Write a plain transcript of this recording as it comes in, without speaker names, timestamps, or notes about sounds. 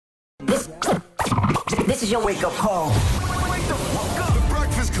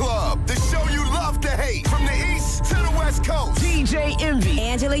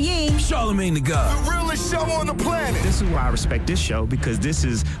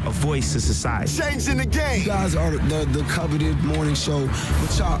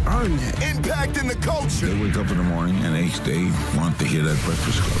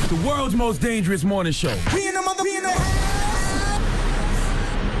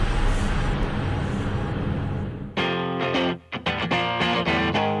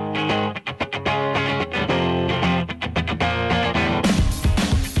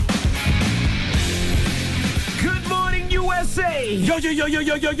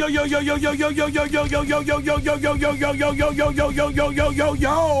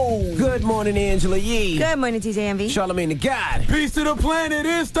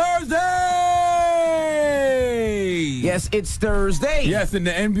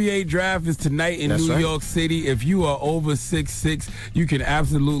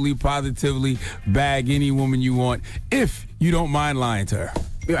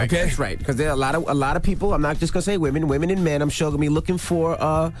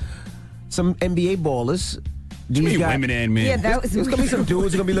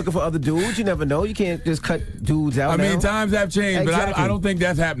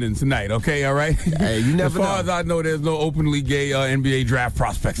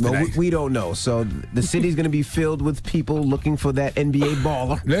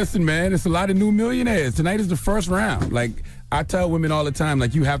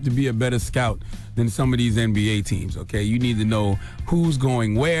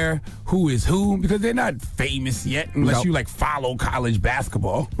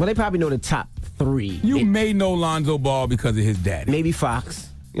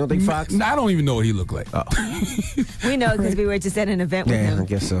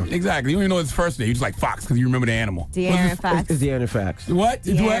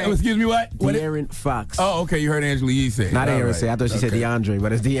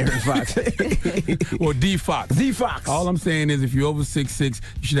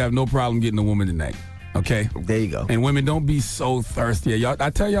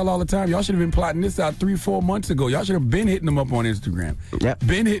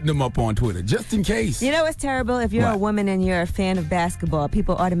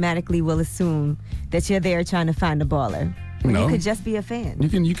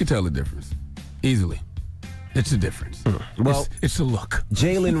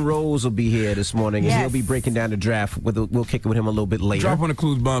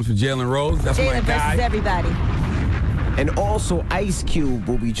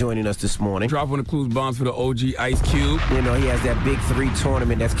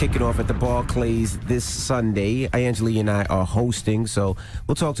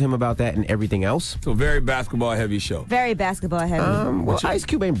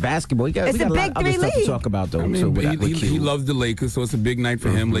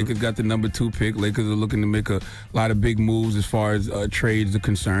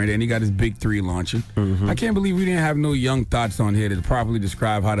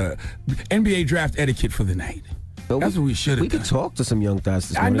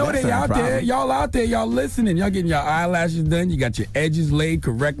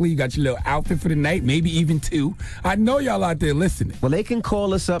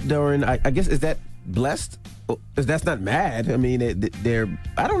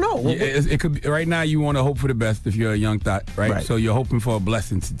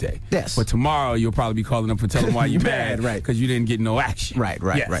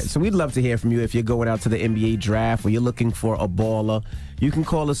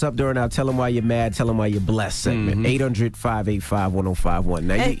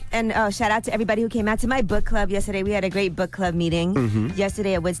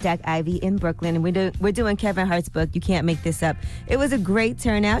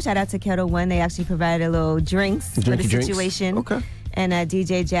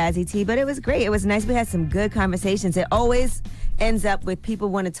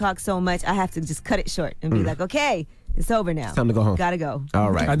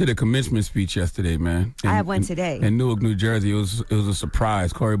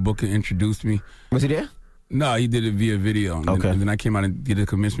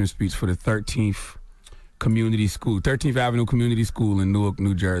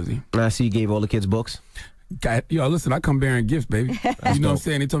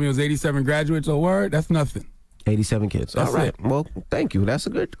87 kids. That's All right. it. Well, thank you. That's a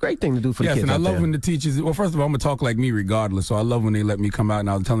great thing to do for the Yes, kids. and I out love there. when the teachers, well, first of all, I'm going to talk like me regardless. So I love when they let me come out and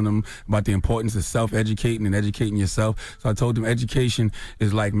I was telling them about the importance of self-educating and educating yourself. So I told them education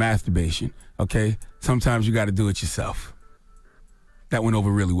is like masturbation, okay? Sometimes you got to do it yourself. That went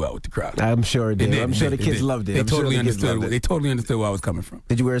over really well with the crowd. I'm sure it did. I'm sure the kids loved it. They I'm sure totally the kids understood. loved it. They totally understood where I was coming from.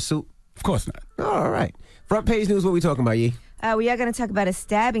 Did you wear a suit? Of course not. All right. Front page news, what we talking about, Yee? We are going to talk about a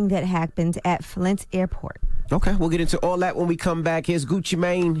stabbing that happened at Flint Airport. Okay, we'll get into all that when we come back. Here's Gucci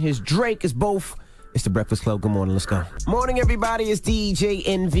Mane, here's Drake, it's both. It's the Breakfast Club. Good morning, let's go. Morning, everybody. It's DJ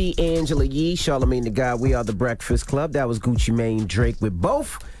NV Angela Yee, Charlamagne the God. We are the Breakfast Club. That was Gucci Mane, Drake with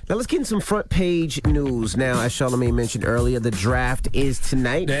both. Now let's get in some front page news. Now, as Charlamagne mentioned earlier, the draft is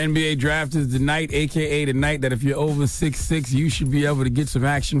tonight. The NBA draft is tonight, a.k.a. the night that if you're over 6'6", you should be able to get some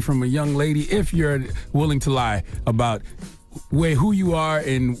action from a young lady if you're willing to lie about who you are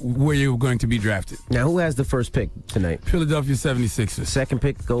and where you're going to be drafted. Now, who has the first pick tonight? Philadelphia 76ers. Second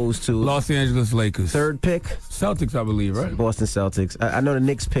pick goes to Los Angeles Lakers. Third pick, Celtics, I believe, right? Boston Celtics. I know the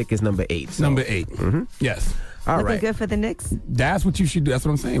Knicks pick is number 8. So. Number 8. Mm-hmm. Yes. All Looking right. good for the Knicks. That's what you should do. That's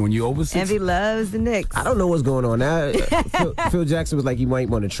what I'm saying. When you're over 6. Envy loves the Knicks. I don't know what's going on now. Phil Jackson was like he might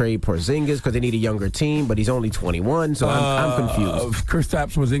want to trade Porzingis because they need a younger team, but he's only 21, so I'm confused.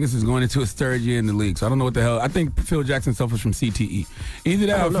 Kristaps Porzingis is going into his 3rd year in the league, so I don't know what the hell. I think Phil Jackson suffers from CTE. Either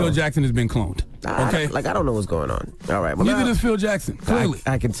that or know. Phil Jackson has been cloned. Okay? I don't know what's going on. All right. Well, Neither now, does Phil Jackson, clearly.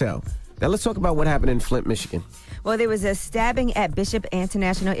 I can tell. Now let's talk about what happened in Flint, Michigan. Well, there was a stabbing at Bishop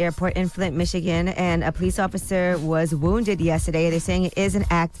International Airport in Flint, Michigan, and a police officer was wounded yesterday. They're saying it is an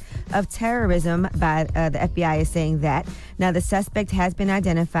act of terrorism, by the FBI is saying that. Now, the suspect has been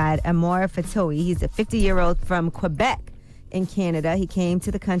identified, Amor Fatoui. He's a 50-year-old from Quebec in Canada. He came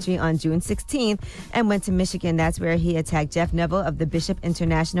to the country on June 16th and went to Michigan. That's where he attacked Jeff Neville of the Bishop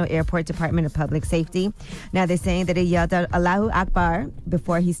International Airport Department of Public Safety. Now, they're saying that he yelled out Allahu Akbar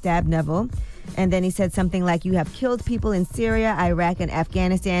before he stabbed Neville. And then he said something like, "You have killed people in Syria, Iraq, and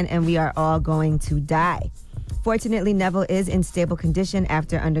Afghanistan, and we are all going to die." Fortunately, Neville is in stable condition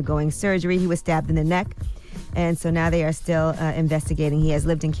after undergoing surgery. He was stabbed in the neck, and so now they are still investigating. He has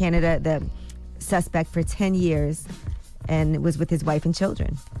lived in Canada, the suspect, for 10 years, and was with his wife and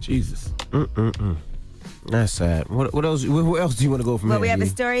children. Jesus. That's sad. What else? Where else do you want to go from Well, here? we have a Yee?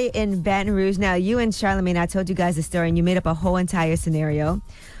 story in Baton Rouge. Now, you and Charlamagne, I told you guys the story, and you made up a whole entire scenario.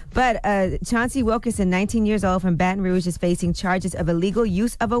 But Chauncey Wilkerson, 19 years old from Baton Rouge, is facing charges of illegal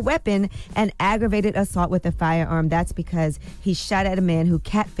use of a weapon and aggravated assault with a firearm. That's because he shot at a man who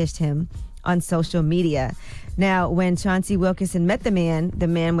catfished him on social media. Now, when Chauncey Wilkerson met the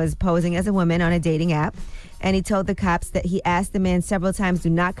man was posing as a woman on a dating app. And he told the cops that he asked the man several times, "Do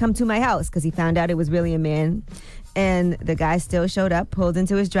not come to my house," because he found out it was really a man. And the guy still showed up, pulled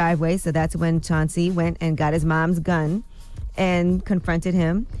into his driveway. So that's when Chauncey went and got his mom's gun and confronted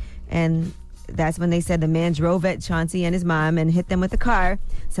him. And that's when they said the man drove at Chauncey and his mom and hit them with the car.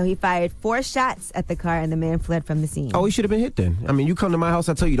 So he fired 4 shots at the car, and the man fled from the scene. Oh, he should have been hit then. I mean, you come to my house,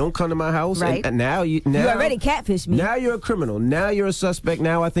 I tell you, don't come to my house. Right. And now you already catfished me. Now you're a criminal. Now you're a suspect.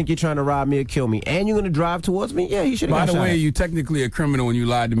 Now I think you're trying to rob me or kill me. And you're going to drive towards me? Yeah, he should have By got the shot way, at. you technically a criminal when you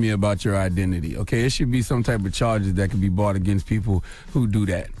lied to me about your identity. Okay, it should be some type of charges that could be brought against people who do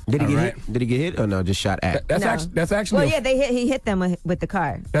that. Did he All get right? hit? Did he get hit or no? Just shot at? That's No. actually. Well, he hit them with the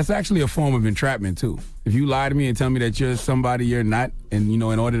car. That's actually a form of entrapment too. If you lie to me and tell me that you're somebody you're not, and in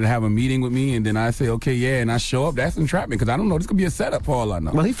order to have a meeting with me, and then I say okay, yeah, and I show up, that's entrapment because I don't know. This could be a setup for all I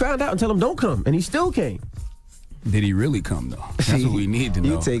know. Well, he found out and tell him don't come, and he still came. Did he really come though? That's what we need to He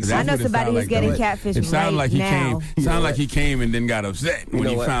know. takes- 'Cause I that's know what it somebody sound who's like, getting though. catfished It sounded right like he now. came. You know Sounded like what? he came and then got upset when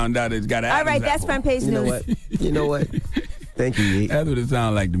know he what? found out it got. All right, that's front page You know news. what? You know what? Thank you, Yee. That's what it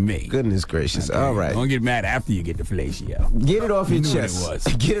sounded like to me. Goodness gracious. Okay. All right. Don't get mad after you get the fellatio. Get it off your You knew what chest. it was.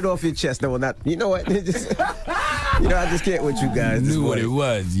 Get it off your chest. No, not. You know what? I just can't with you guys. this Knew what it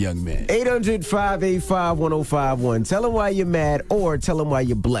morning. was, young man. 800-585-1051. Tell them why you're mad or tell them why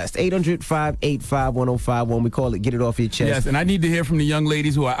you're blessed. 800-585-1051. We call it Get It Off Your Chest. Yes, and I need to hear from the young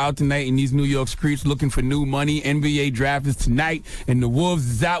ladies who are out tonight in these New York streets looking for new money. NBA draft is tonight, and the Wolves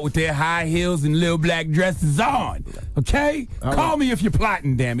is out with their high heels and little black dresses on. Okay? All Call right. me if you're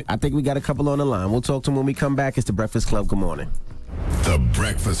plotting, damn it. I think we got a couple on the line. We'll talk to them when we come back. It's the Breakfast Club. Good morning. The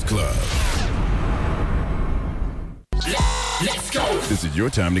Breakfast Club. Let's go. This is your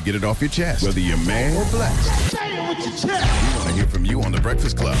time to get it off your chest, whether you're mad or blessed. Say it with your chest. We want to hear from you on the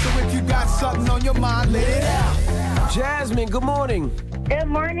Breakfast Club. So if you got something on your mind, let it out. Jasmine, good morning. Good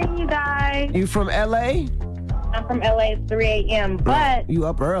morning, you guys. You from L.A.? I'm from LA. It's 3 a.m. But You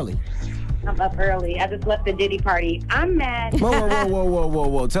up early. I'm up early. I just left the Diddy party. I'm mad.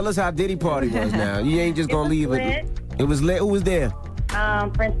 Whoa. Tell us how Diddy party was now. You ain't just going to leave it. It was lit. Who was there?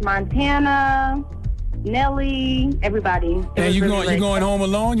 French Montana, Nelly, everybody. And you going home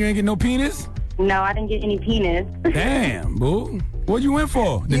alone? You ain't getting no penis? No, I didn't get any penis. Damn, boo. What you went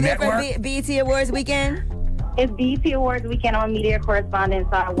for? The You there network? for BET Awards weekend? It's BET Awards weekend. I'm a media correspondent,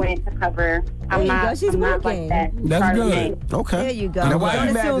 so I went to cover. I'm not like that. That's good. Okay. There you go. Now, why Don't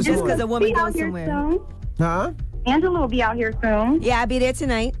you mad assume this just because a woman Be out goes here somewhere. soon. Huh? Angela will be out here soon. Yeah, I'll be there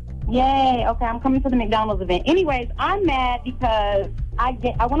tonight. Yay. Okay, I'm coming to the McDonald's event. Anyways, I'm mad because I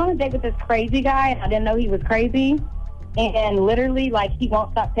went on a date with this crazy guy, and I didn't know he was crazy. And literally, like, he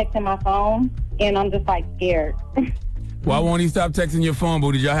won't stop texting my phone, and I'm just, like, scared. Why won't he stop texting your phone,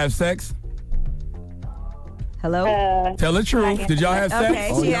 boo? Did y'all have sex? Hello? Tell the truth. Did y'all have sex?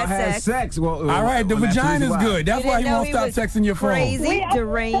 Okay, she had sex. Well, all right, the vagina's why. good. That's You why didn't he know won't stop was texting your phone. Crazy,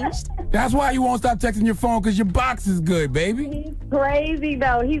 deranged. That's why you won't stop texting your phone, because your box is good, baby. He's crazy,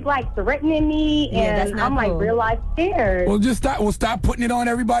 though. He's, like, threatening me, Yeah, that's and not I'm, like, cool. real life scared. Well, just stop putting it on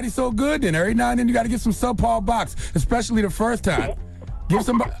everybody so good. Then every now and then you got to get some subpar box, especially the first time. Give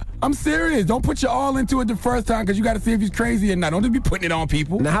somebody. I'm serious. Don't put your all into it the first time, because you got to see if he's crazy or not. Don't just be putting it on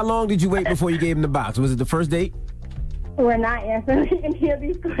people. Now, how long did you wait before you gave him the box? Was it the first date? We're not answering any of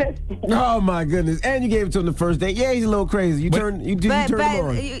these questions. Oh my goodness! And you gave it to him the first date. Yeah, he's a little crazy. You turned him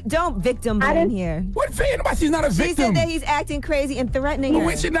on. Don't victim blame here. What fan? She's not a She victim. said that he's acting crazy and threatening her.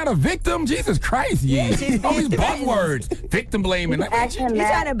 Wait, she's not a victim? Jesus Christ, yeah. she's All these being buzzwords. Victim blaming. He's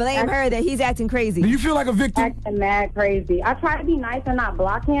trying to blame her that he's acting crazy. Do you feel like a victim? Acting mad crazy. I try to be nice and not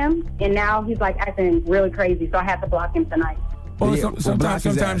block him, and now he's like acting really crazy, so I have to block him tonight. Well, Yeah,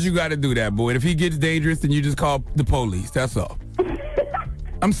 sometimes you got to do that, boy. And if he gets dangerous, then you just call the police. That's all.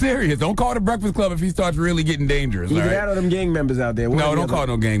 I'm serious. Don't call the Breakfast Club if he starts really getting dangerous. Either all right? that or them gang members out there. No, don't call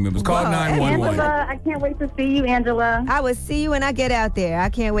no gang members. Call 911. Angela, I can't wait to see you, Angela. I will see you when I get out there. I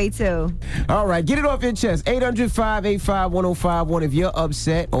can't wait too. All right, get it off your chest. 800-585-1051. If you're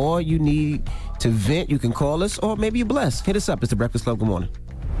upset or you need to vent, you can call us, or maybe you're blessed. Hit us up. It's the Breakfast Club. Good morning.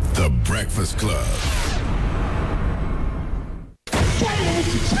 The Breakfast Club.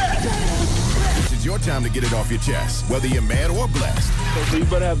 This is your time to get it off your chest, whether you're mad or blessed. So you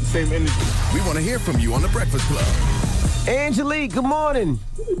better have the same energy. We want to hear from you on The Breakfast Club. Angelique, good morning.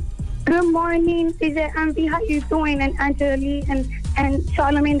 Good morning, CJ Envy. How you doing? And Angelique and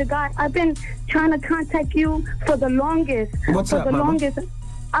Charlamagne the God. I've been trying to contact you for the longest. What's up, Mama?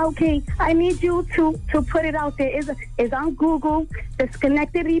 Okay, I need you to put it out there. Is on Google. The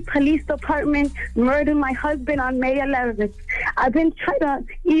Schenectady Police Department murdered my husband on May 11th. I've been trying to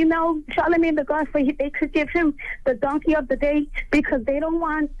email Charlamagne the God for they could give him the donkey of the day, because they don't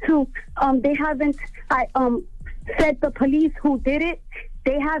want to. They haven't. Said the police who did it.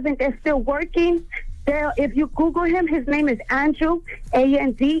 They haven't. They're still working. If you Google him, his name is Andrew,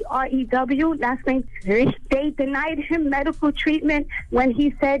 Andrew. Last name. They denied him medical treatment when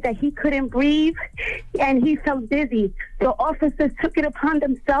he said that he couldn't breathe and he felt dizzy. The officers took it upon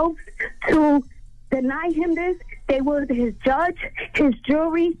themselves to deny him this. They were his judge, his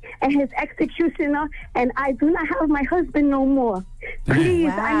jury, and his executioner, and I do not have my husband no more. Please,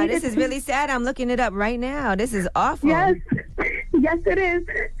 wow, this is really sad. I'm looking it up right now. This is awful. Yes, it is.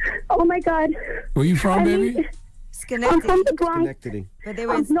 Oh my God. Where you from, baby? Schenectady. I'm from the Bronx. Schenectady. But they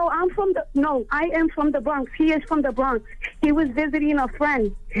were I am from the Bronx. He is from the Bronx. He was visiting a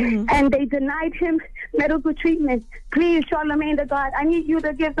friend, and they denied him medical treatment. Please, Charlamagne the God, I need you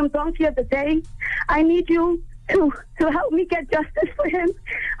to give them donkey of the day. I need you to help me get justice for him.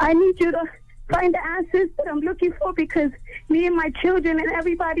 I need you to find the answers that I'm looking for, because me and my children and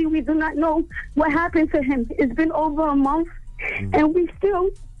everybody, we do not know what happened to him. It's been over a month, and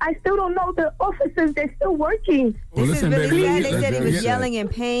I still don't know the officers. They're still working. Well, This is really sad. They said he was yelling in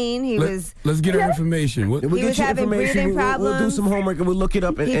pain. Let's get our information. We'll He get was your having information. breathing We'll do problems. some homework and we'll look it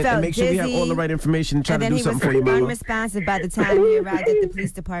up and He felt make sure we have all the dizzy. right information and try And to then do he something was for you, Mama. unresponsive by the time he arrived at the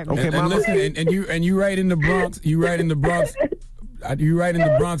police department. Okay, and Mama. listen, and you right in the Bronx. You right in the Bronx. You right in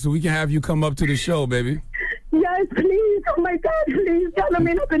the Bronx, so we can have you come up to the show, baby. Yes, please. Oh my God, please,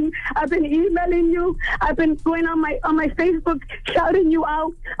 Charlamagne. I've been emailing you. I've been going on my Facebook, shouting you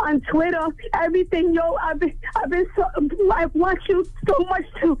out on Twitter, everything, yo. I want you so much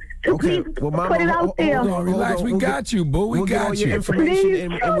to please Well, Mama, put it out there. Hold on, relax. We got you, boo. We'll get all your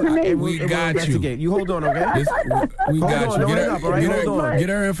information and We we'll got you. investigate. You hold on, okay? We got Hold on, you. don't hang up, all right? Hold on. Get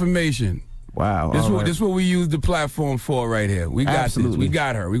her information. Wow. This is what we use the platform for right here. We got Absolutely. this. We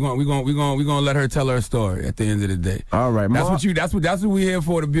got her. We're gonna let her tell her story at the end of the day. All right. That's what we're here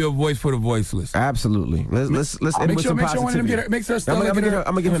for, to be a voice for the voiceless. Absolutely. Let's end with some positivity. I'm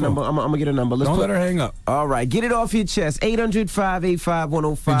gonna get her number. I'm gonna get her number. Don't let her hang up. All right. Get it off your chest.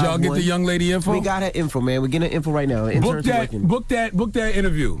 800-585-1051. Did y'all get the young lady info? We got her info, man. We're getting her info right now. Book that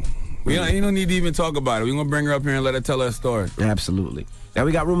interview. You don't need to even talk about it. We're gonna bring her up here and let her tell her story. Absolutely. Now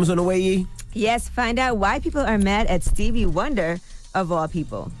we got rumors on the way, E. Yes, find out why people are mad at Stevie Wonder, of all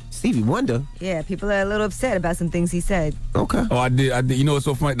people. Stevie Wonder? Yeah, people are a little upset about some things he said. Okay. Oh, I did. You know what's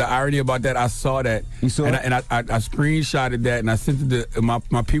so funny? The irony about that, I saw that. You saw it? And I screenshotted that, and I sent it to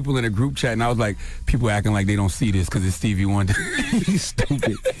my people in a group chat, and I was like, people acting like they don't see this because it's Stevie Wonder. You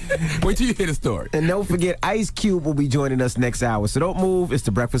stupid. Wait till you hear the story. And don't forget, Ice Cube will be joining us next hour. So don't move. It's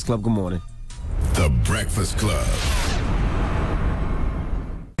The Breakfast Club. Good morning. The Breakfast Club.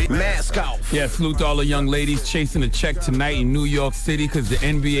 Mask off. Yeah, salute to all the young ladies chasing a check tonight in New York City because the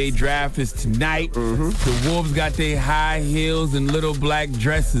NBA draft is tonight. The Wolves got their high heels and little black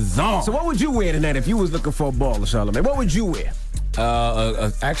dresses on. So what would you wear tonight if you was looking for a baller, Charlamagne? What would you wear?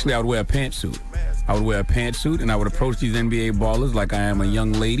 Actually, I would wear a pantsuit. I would wear a pantsuit, and I would approach these NBA ballers like I am a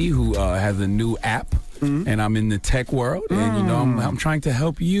young lady who has a new app. And I'm in the tech world, and you know I'm trying to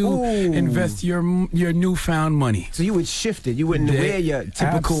help you invest your newfound money. So you would shift it. You wouldn't wear your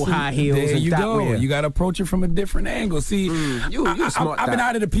typical high heels. There and you go. wear. You got to approach it from a different angle. See, I've been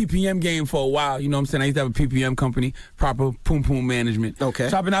out of the PPM game for a while. You know what I'm saying? I used to have a PPM company, proper Pum Pum Management. Okay.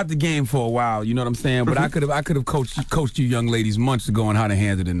 So I've been out the game for a while. You know what I'm saying? But I could have coached you young ladies months ago on how to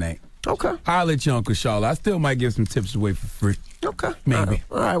handle the night. Okay. I'll let you, Uncle Charla. I still might give some tips away for free. Okay. Maybe.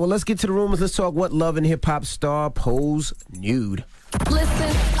 All right, well, let's get to the rumors. Let's talk what love and hip-hop star pose nude. Listen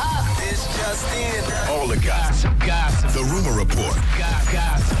up. This just in. All the gossip. The Rumor Report.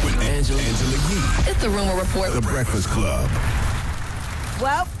 Gossip. With Angela Yee. It's the Rumor Report. The Breakfast Club.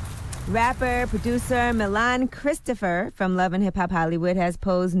 Well, rapper, producer Milan Christopher from Love and Hip Hop Hollywood has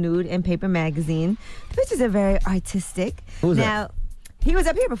posed nude in Paper Magazine. The pictures are very artistic. Who's now, that? He was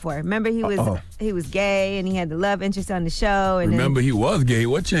up here before. Remember, he was gay and he had the love interest on the show. And Remember, he was gay.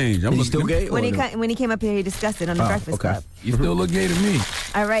 What changed? Is he still gay? When he came up here, he discussed it on the Breakfast Club. You still look gay to me.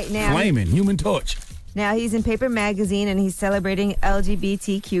 All right, now. Flaming, Human Torch. Now, he's in Paper Magazine and he's celebrating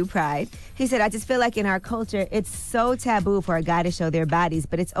LGBTQ pride. He said, I just feel like in our culture, it's so taboo for a guy to show their bodies,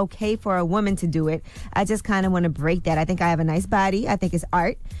 but it's okay for a woman to do it. I just kind of want to break that. I think I have a nice body. I think it's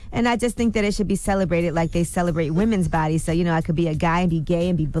art. And I just think that it should be celebrated like they celebrate women's bodies. So, you know, I could be a guy and be gay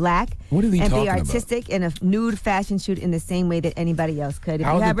and be black. What are they and talking be artistic in a nude fashion shoot in the same way that anybody else could. If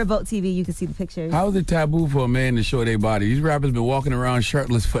you have Revolt TV, you can see the pictures. How is it taboo for a man to show their body? These rappers been walking around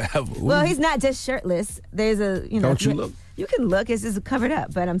shirtless forever. Well, he's not just shirtless. There's a, you know. Don't you look? You can look. It's just covered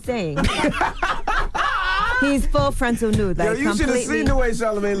up, but I'm saying. He's full frontal nude. Like, you should have seen the way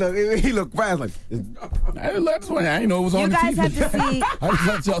Charlamagne looked. He looked fast like. That's funny. I didn't know it was on the TV. You guys have to see.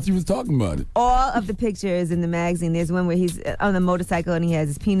 I just thought she was talking about it. All of the pictures in the magazine. There's one where he's on the motorcycle and he has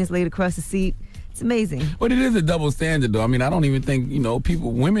his penis laid across the seat. It's amazing. But it is a double standard, though. I mean, I don't even think,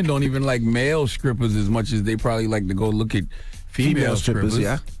 women don't even like male strippers as much as they probably like to go look at female strippers.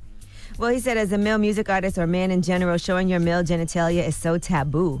 Yeah. Well, he said, as a male music artist or man in general, showing your male genitalia is so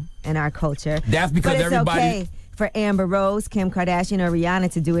taboo in our culture. That's because but it's everybody. Okay for Amber Rose, Kim Kardashian, or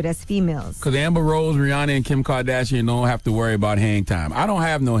Rihanna to do it as females. Because Amber Rose, Rihanna, and Kim Kardashian don't have to worry about hang time. I don't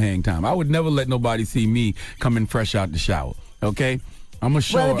have no hang time. I would never let nobody see me coming fresh out the shower. Okay? I'm a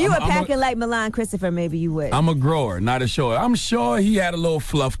shower. Well, if you were packing like Milan Christopher, maybe you would. I'm a grower, not a shower. I'm sure he had a little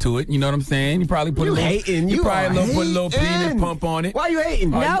fluff to it. You know what I'm saying? He probably put a little penis pump on it. Why you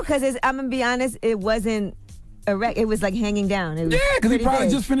hating? No, because I'm going to be honest, it wasn't erect. It was like hanging down. It was because he probably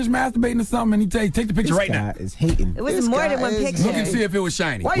just finished masturbating or something, and he take the picture right now. Is hating. It was more than one picture. Look and see if it was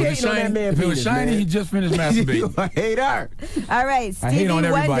shiny. Why you hating on that man? If it was shiny, he just finished masturbating. You a hater. All right, Stevie I hate on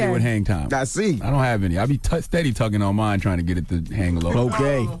everybody Wonder. with hang time. I see. I don't have any. I be steady tugging on mine, trying to get it to hang low.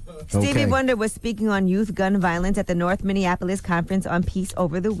 Okay. Stevie Wonder was speaking on youth gun violence at the North Minneapolis Conference on Peace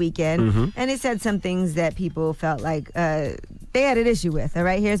over the weekend. And he said some things that people felt like they had an issue with. All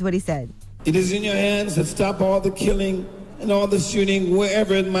right, here's what he said. It is in your hands to stop all the killing and all the shooting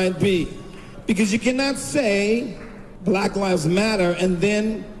wherever it might be. Because you cannot say Black Lives Matter and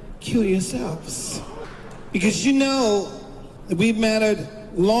then kill yourselves. Because you know that we mattered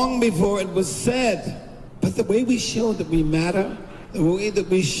long before it was said. But the way we show that we matter, the way that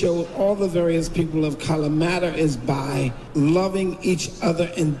we show all the various people of color matter is by loving each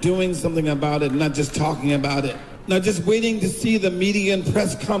other and doing something about it, not just talking about it. Not just waiting to see the media and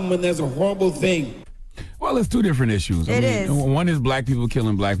press come when there's a horrible thing. Well, Well, it's two different issues. It is. One is black people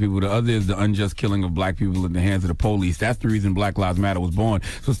killing black people. The other is the unjust killing of black people in the hands of the police. That's the reason Black Lives Matter was born.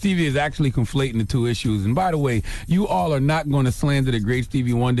 So Stevie is actually conflating the two issues. And by the way, you all are not going to slander the great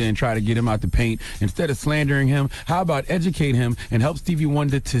Stevie Wonder and try to get him out the paint. Instead of slandering him, how about educate him and help Stevie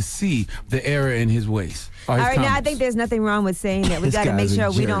Wonder to see the error in his ways? All right, now I think there's nothing wrong with saying that we got to make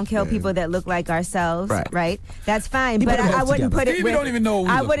sure we don't kill people that look like ourselves, right? That's fine, but I wouldn't put it with. Don't even know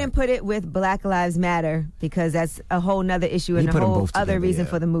I wouldn't put it with Black Lives Matter because that's a whole nother issue and a whole other reason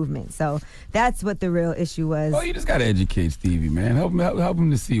for the movement. So that's what the real issue was. Oh, you just got to educate Stevie, man. Help him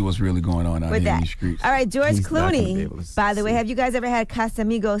to see what's really going on out here in these streets. All right, George Clooney. By the way, have you guys ever had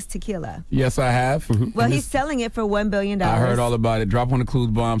Casamigos tequila? Yes, I have. Well, he's selling it for $1 billion. I heard all about it. Drop on the clues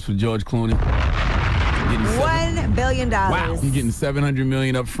bombs for George Clooney. $1 billion. Wow. He's getting $700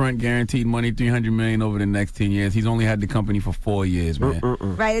 million up front, guaranteed money, $300 million over the next 10 years. He's only had the company for 4 years, man.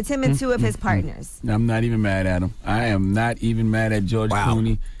 Right, it's him and two of his partners. I'm not even mad at him. I am not even mad at George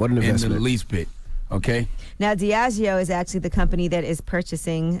Clooney in the least bit. Okay? Now, Diageo is actually the company that is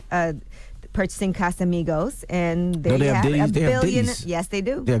purchasing Casamigos, and they have $1 billion. Yes, they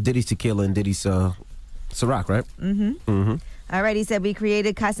do. They have Diddy's tequila and Diddy's Ciroc, right? Mm-hmm. All right, he said, we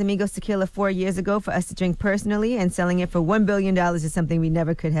created Casamigos tequila 4 years ago for us to drink personally, and selling it for $1 billion is something we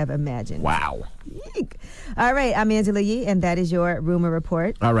never could have imagined. Wow. Eek. All right, I'm Angela Yee, and that is your rumor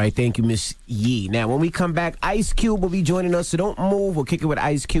report. All right, thank you, Miss Yee. Now, when we come back, Ice Cube will be joining us, so don't move. We'll kick it with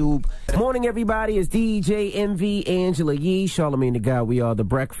Ice Cube. Morning, everybody. It's DJ NV, Angela Yee, Charlamagne the God. We are the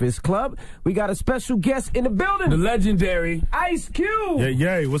Breakfast Club. We got a special guest in the building. The legendary Ice Cube.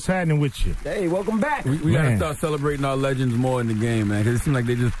 Yeah, what's happening with you? Hey, welcome back. We got to start celebrating our legends more in the game, man, because it seems like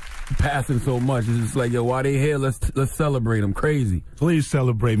they just passing so much. It's just like, yo, while they here, let's celebrate them. Crazy. Please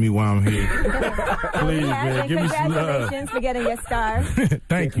celebrate me while I'm here. Please, man. Give me some love. Congratulations for getting your star.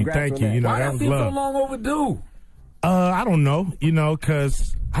 Thank you. You know, why that was seem love. so long overdue? I don't know. You know,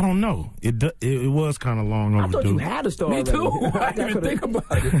 because I don't know. It was kind of long overdue. I thought you had a star. Me too. I didn't even think about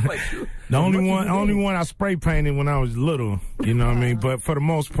it. Like, the only one I spray painted when I was little. You know what I mean? But for the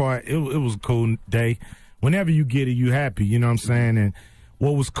most part, it was a cool day. Whenever you get it, you happy. You know what I'm saying? And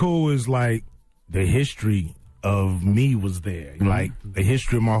what was cool is like the history of me was there. Like the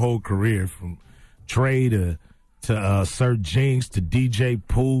history of my whole career, from Trey to Sir Jinx to DJ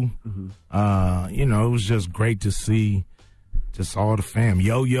Pooh. You know, it was just great to see just all the fam.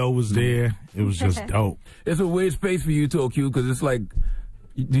 Yo-Yo was there. It was just dope. It's a weird space for you too, Cube, because it's like,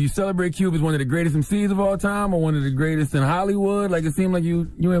 do you celebrate Cube as one of the greatest MCs of all time or one of the greatest in Hollywood? Like, it seemed like you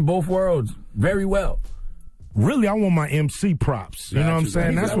in both worlds very well. Really, I want my MC props. You know what I'm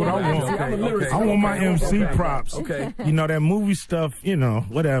saying? That's what I want. Okay. I want my MC props. Okay. You know, that movie stuff, you know,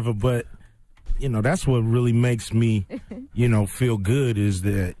 whatever. But, you know, that's what really makes me, you know, feel good is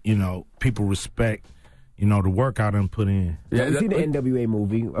that, you know, people respect, you know, the work I done put in. Yeah, you seen the NWA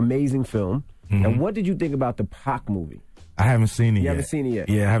movie, amazing film. And what did you think about the Pac movie? I haven't seen it yet. You haven't seen it yet?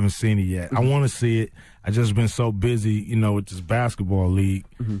 Yeah, I haven't seen it yet. I want to see it. I just been so busy, you know, with this basketball league.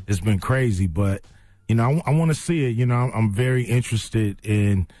 It's been crazy, but you know, I want to see it. You know, I'm very interested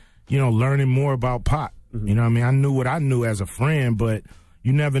in, you know, learning more about Pac. You know what I mean? I knew what I knew as a friend, but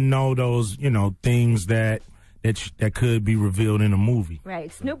you never know those, you know, things that could be revealed in a movie. Right.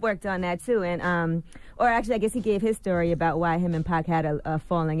 Snoop worked on that, too. And, or actually, I guess he gave his story about why him and Pac had a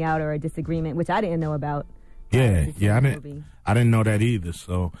falling out or a disagreement, which I didn't know about. Yeah, I didn't know that either.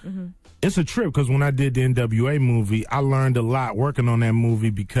 So it's a trip because when I did the NWA movie, I learned a lot working on that movie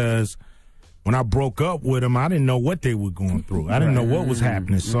because when I broke up with them, I didn't know what they were going through. I didn't know what was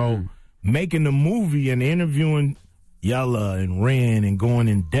happening. So making the movie and interviewing Yella and Ren and going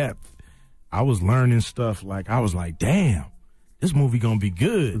in depth, I was learning stuff like, I was like, damn, this movie gonna be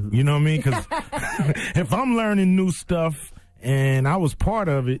good. You know what I mean? Because if I'm learning new stuff and I was part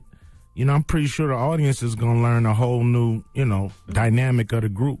of it, you know, I'm pretty sure the audience is going to learn a whole new, you know, dynamic of the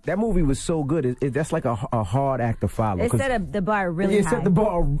group. That movie was so good. That's like a hard act to follow. It set the bar really high. It set the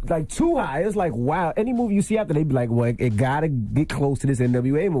bar like too high. It's like, wow. Any movie you see after, they be like, well, it got to get close to this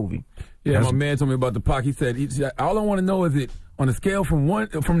NWA movie. Yeah, my man told me about the Pac. He said, all I want to know is it on a scale from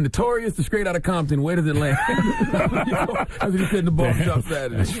Notorious to Straight Outta Compton, where does it land? That's what he said in the barbershop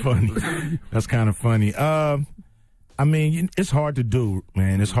Saturday. That's funny. That's kind of funny. I mean, it's hard to do,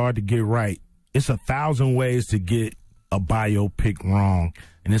 man. It's hard to get right. It's 1,000 ways to get a biopic wrong,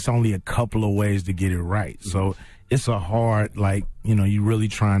 and it's only a couple of ways to get it right. So it's a hard, like, you know, you really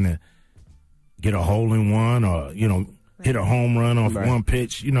trying to get a hole in one or, you know, hit a home run off one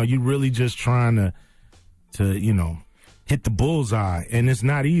pitch. You know, you really just trying to, you know, hit the bullseye, and it's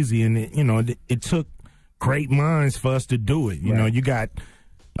not easy. And, it, you know, it took great minds for us to do it. You know, you got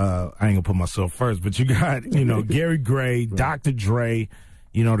I ain't gonna put myself first, but you got, Gary Gray, Dr. Dre,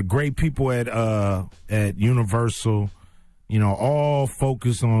 the great people at Universal, all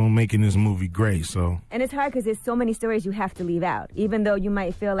focused on making this movie great. So, and it's hard because there's so many stories you have to leave out. Even though you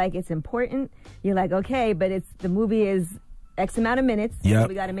might feel like it's important, you're like, okay, but the movie is X amount of minutes. Yep. So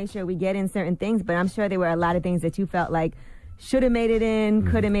we got to make sure we get in certain things. But I'm sure there were a lot of things that you felt like should have made it in,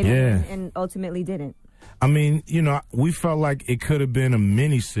 could have made it in, and ultimately didn't. I mean, we felt like it could have been a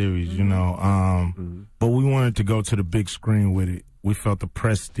mini-series, but we wanted to go to the big screen with it. We felt the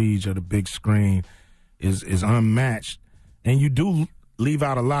prestige of the big screen is unmatched. And you do leave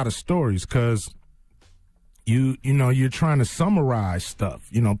out a lot of stories because you're trying to summarize stuff.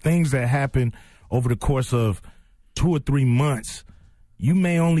 Things that happen over the course of 2 or 3 months, you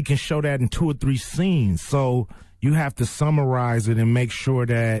may only can show that in 2 or 3 scenes. So you have to summarize it and make sure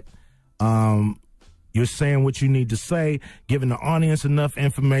that you're saying what you need to say, giving the audience enough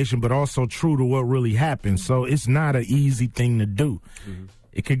information, but also true to what really happened. So it's not an easy thing to do.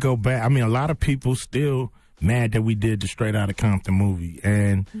 It could go bad. I mean, a lot of people still mad that we did the Straight Outta Compton movie.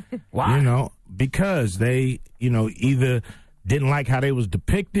 And, why? Because they, either didn't like how they was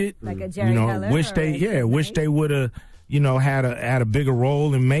depicted. Like a Jerry Heller wish they would have, had a bigger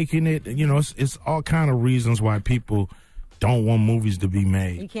role in making it. It's all kind of reasons why people don't want movies to be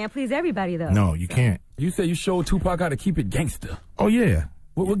made. You can't please everybody, though. No, you can't. You said you showed Tupac how to keep it gangster. Oh, yeah.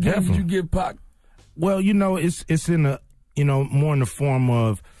 What game did you give Pac? Well, it's in a, more in the form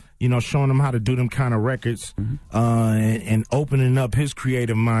of, showing him how to do them kind of records and opening up his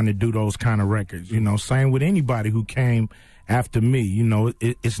creative mind to do those kind of records. Same with anybody who came after me.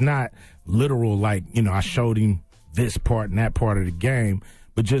 It's not literal like, I showed him this part and that part of the game,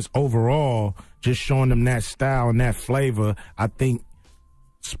 but just overall, just showing them that style and that flavor, I think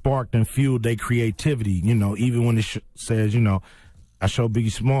sparked and fueled their creativity, even when it says, I showed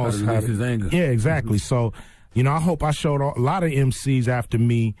Biggie Smalls how to release his anger. Yeah, exactly. So, I hope I showed a lot of MCs after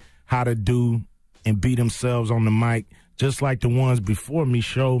me how to do and be themselves on the mic, just like the ones before me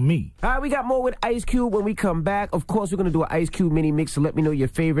showed me. All right, we got more with Ice Cube when we come back. Of course, we're going to do an Ice Cube mini mix, so let me know your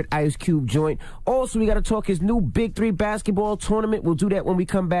favorite Ice Cube joint. Also, we got to talk his new Big 3 basketball tournament. We'll do that when we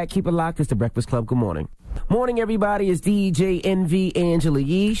come back. Keep it locked. It's The Breakfast Club. Good morning. Morning, everybody. It's DJ NV Angela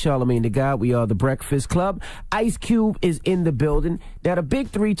Yee, Charlamagne the God. We are The Breakfast Club. Ice Cube is in the building. Now, the Big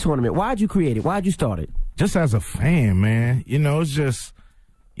 3 tournament, why'd you create it? Why'd you start it? Just as a fan, man. It's just...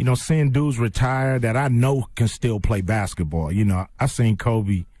 seeing dudes retire that I know can still play basketball. I seen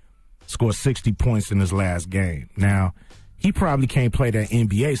Kobe score 60 points in his last game. Now, he probably can't play that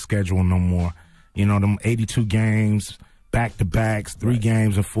NBA schedule no more. Them 82 games, back-to-backs, 3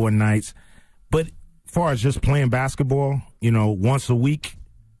 games in 4 nights. But as far as just playing basketball, once a week,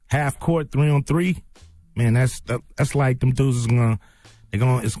 half court, 3-on-3, man, that's like them dudes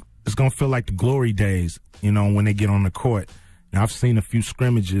it's gonna feel like the glory days, when they get on the court. Now, I've seen a few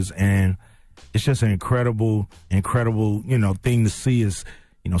scrimmages, and it's just an incredible, thing to see is,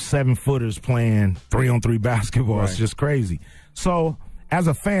 7-footers playing 3-on-3 basketball. Right. It's just crazy. So, as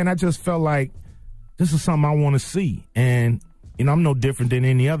a fan, I just felt like this is something I want to see. And, I'm no different than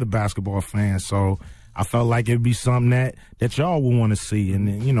any other basketball fan. So, I felt like it'd be something that y'all would want to see. And,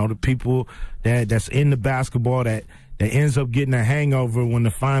 the people that's in the basketball that ends up getting a hangover when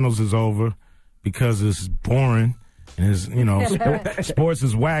the finals is over because it's boring. And sports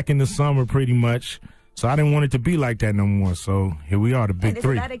is whack in the summer pretty much. So I didn't want it to be like that no more. So here we are, the Big 3.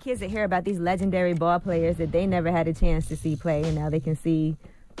 There's a lot of kids that hear about these legendary ball players that they never had a chance to see play, and now they can see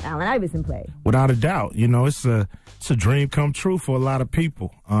Allen Iverson play. Without a doubt. It's a dream come true for a lot of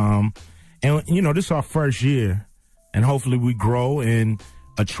people. And, this is our first year, and hopefully we grow and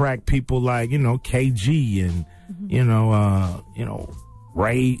attract people like, KG and,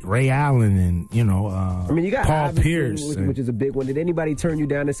 Ray Allen and, you got Paul Iverson, Pierce. Which is a big one. Did anybody turn you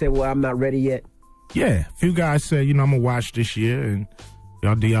down and say, well, I'm not ready yet? Yeah. A few guys said, I'm going to watch this year and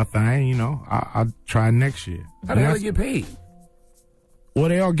y'all do your thing, I'll try next year. How the hell they get paid? Well,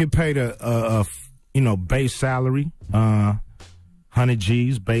 they all get paid a base salary, 100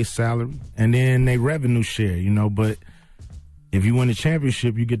 G's base salary, and then they revenue share, but if you win the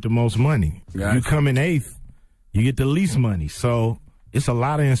championship, you get the most money. Gotcha. You come in 8th, you get the least money. So it's a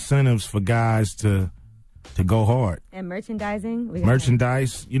lot of incentives for guys to go hard. And merchandising?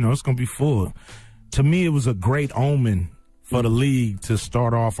 Merchandise, it's going to be full. To me, it was a great omen for the league to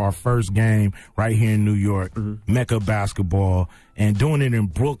start off our first game right here in New York, Mecca basketball, and doing it in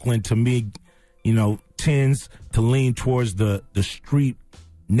Brooklyn, to me, tends to lean towards the street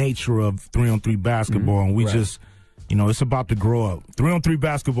nature of 3-on-3 basketball, and we just it's about to grow up. 3-on-3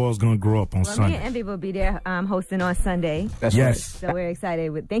 basketball is going to grow up on Sunday. Me and Envy will be there hosting on Sunday. That's right. So we're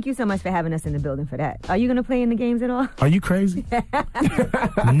excited. Thank you so much for having us in the building for that. Are you going to play in the games at all? Are you crazy?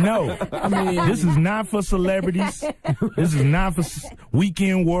 No. I mean, this is not for celebrities. This is not for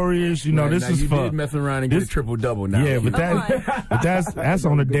weekend warriors. This is for. You did mess around and get a triple-double now. Yeah, but that's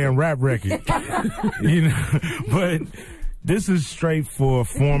on a damn rap record. But this is straight for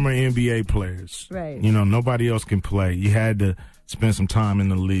former NBA players. Right. Nobody else can play. You had to spend some time in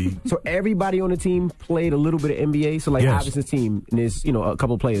the league. So everybody on the team played a little bit of NBA. So like Yes. Iverson's team, and there's a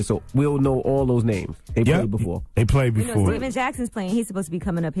couple of players. So we'll know all those names. They played before. They played before. Steven Jackson's playing. He's supposed to be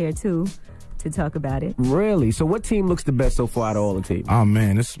coming up here too to talk about it. Really? So what team looks the best so far out of all the teams? Oh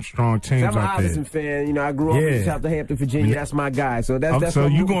man, there's some strong teams I'm an out there. Iverson fan. I grew up in Southampton, Virginia. That's my guy. So that's so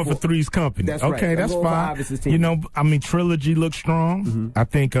what I'm you rooting going for Three's company? That's okay, right. that's I'm going for fine. Iverson's team. Trilogy looks strong. I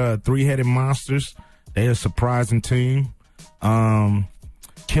think Three-Headed Monsters, they're a surprising team.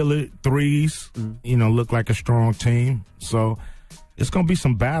 Killer Threes, look like a strong team. So it's going to be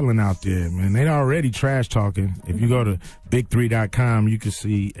some battling out there, man. They're already trash talking. If you go to big3.com, you can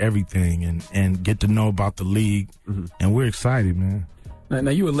see everything and get to know about the league. And we're excited, man. Now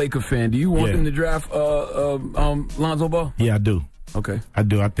you a Laker fan. Do you want them to draft Lonzo Ball? Yeah, I do. Okay. I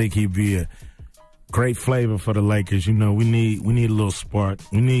do. I think he'd be a great flavor for the Lakers. We need a little spark.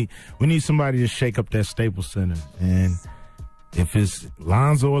 We need somebody to shake up that Staples Center. And if it's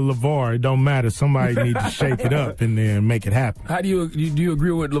Lonzo or LeVar, it don't matter. Somebody needs to shake it up in there and make it happen. How do you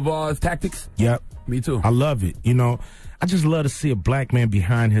agree with LeVar's tactics? Yep. Me too. I love it. I just love to see a black man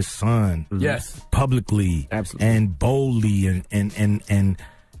behind his son. Yes. Publicly. Absolutely. And boldly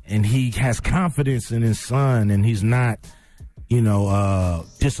and he has confidence in his son and he's not,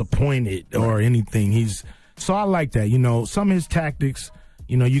 disappointed or anything. So I like that. Some of his tactics,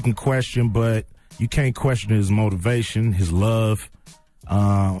 you can question, but you can't question his motivation, his love.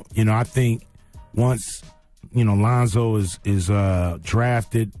 I think once, Lonzo is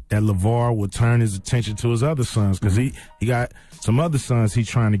drafted, that LeVar will turn his attention to his other sons because he got some other sons he's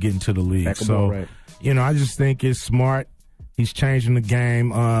trying to get into the league. So, I just think it's smart. He's changing the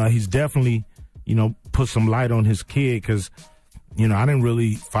game. He's definitely, put some light on his kid because, I didn't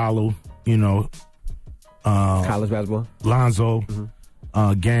really follow, college basketball. Lonzo.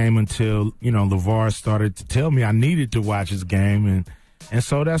 Game until LeVar started to tell me I needed to watch his game, and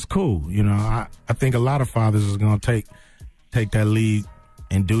so that's cool. I think a lot of fathers is gonna take that lead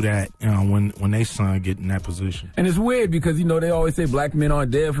and do that when they son get in that position. And it's weird because they always say black men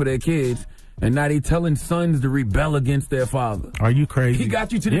aren't there for their kids, and now they telling sons to rebel against their father. Are you crazy? He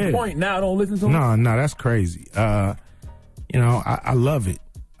got you to this point. Now don't listen to him. No, that's crazy. I love it.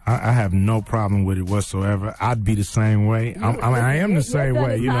 I have no problem with it whatsoever. I'd be the same way. I am the same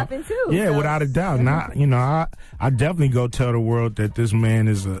way. Without a doubt. I definitely go tell the world that this man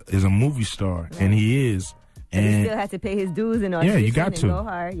is a movie star, and he is. And he still has to pay his dues and audition. Yeah, you got to go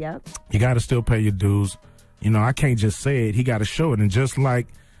hard. Yep. You got to still pay your dues. I can't just say it. He got to show it. And just like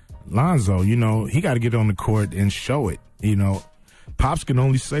Lonzo, he got to get on the court and show it. Pops can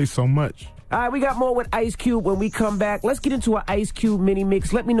only say so much. All right, we got more with Ice Cube when we come back. Let's get into an Ice Cube mini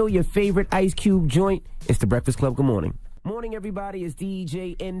mix. Let me know your favorite Ice Cube joint. It's The Breakfast Club. Good morning. Morning, everybody. It's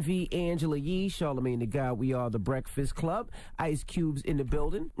DJ NV Angela Yee, Charlamagne the God. We are The Breakfast Club. Ice Cube's in the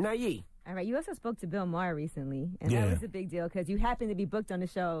building. Now, Yee. All right, you also spoke to Bill Maher recently, and that was a big deal because you happened to be booked on the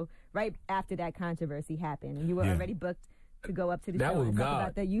show right after that controversy happened, and you were already booked to go up to the show and talk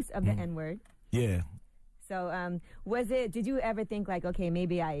about the use of the N-word. Yeah. So, did you ever think like, okay,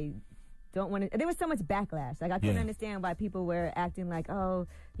 maybe I don't want to. There was so much backlash. Like I couldn't understand why people were acting like, oh,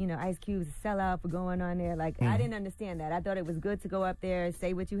 Ice Cube's a sellout for going on there. Like I didn't understand that. I thought it was good to go up there,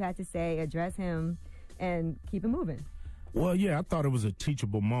 say what you had to say, address him, and keep it moving. Well, yeah, I thought it was a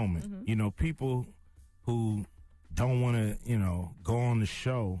teachable moment. People who don't want to, go on the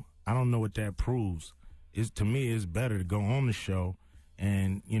show. I don't know what that proves. To me, it's better to go on the show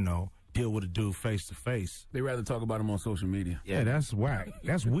and deal with a dude face to face. They rather talk about him on social media. Yeah, that's whack.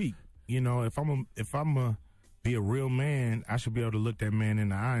 That's weak. If I'm a be a real man, I should be able to look that man in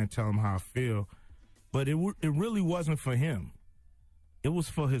the eye and tell him how I feel. But it really wasn't for him. It was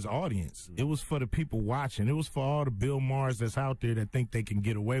for his audience. It was for the people watching. It was for all the Bill Mahers that's out there that think they can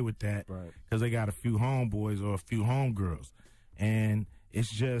get away with that because they got a few homeboys or a few homegirls. And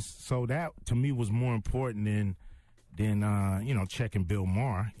it's just so that to me was more important than checking Bill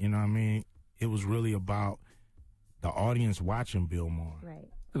Maher. You know what I mean? It was really about the audience watching Bill Maher. Right.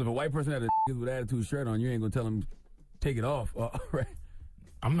 Because if a white person had a with attitude shirt on, you ain't gonna tell him take it off, right?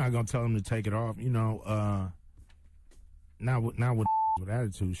 I'm not gonna tell him to take it off. Not with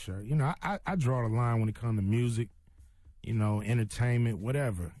attitude shirt. I draw the line when it comes to music. entertainment,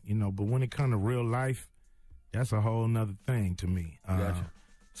 whatever, but when it comes to real life, that's a whole nother thing to me. Gotcha.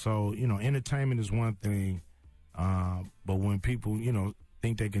 So, entertainment is one thing, but when people,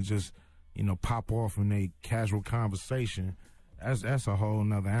 think they can just, pop off in a casual conversation, that's a whole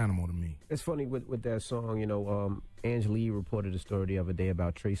nother animal to me. It's funny with that song, Angela Yee reported a story the other day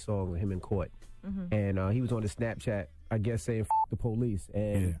about Trey Songz with him in court. Mm-hmm. And he was on the Snapchat, I guess, saying, F the police.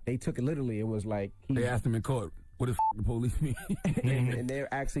 And they took it literally and was like... They asked him in court, what does F the police mean? and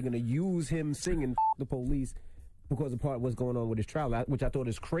they're actually going to use him singing F the police because of part of what's going on with his trial, which I thought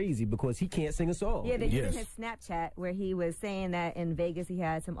is crazy because he can't sing a song. Yeah, they used his Snapchat where he was saying that in Vegas he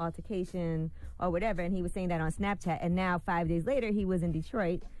had some altercation or whatever, and he was saying that on Snapchat. And now 5 days later he was in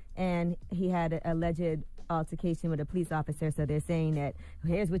Detroit and he had an alleged altercation with a police officer. So they're saying that,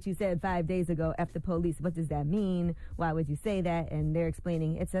 here's what you said 5 days ago, F the police. What does that mean? Why would you say that? And they're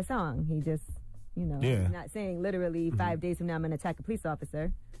explaining it's a song. He just, he's not saying literally 5 days from now I'm going to attack a police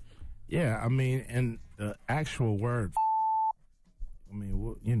officer. Yeah, I mean, and the actual word,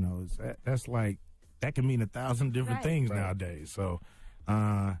 that's like, that can mean 1,000 different things nowadays. So,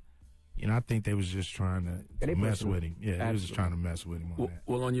 I think they was just trying to mess with him. Yeah, they was just trying to mess with him on that.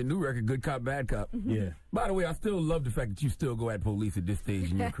 Well, on your new record, Good Cop, Bad Cop. Yeah. By the way, I still love the fact that you still go at police at this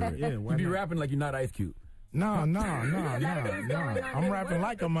stage in your career. Yeah, you be rapping like you're not Ice Cube. No. I'm rapping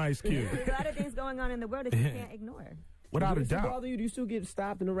like I'm Ice Cube. There's a lot of things going on in the world that you can't ignore. Without a doubt. Bother you? Do you still get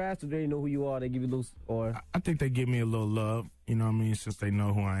stopped and harassed, or do they know who you are? They give you loose, or I think they give me a little love, since they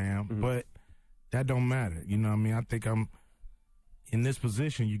know who I am. Mm-hmm. But that don't matter, I think I'm in this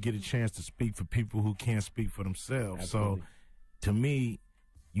position. You get a chance to speak for people who can't speak for themselves. Absolutely. So, to me,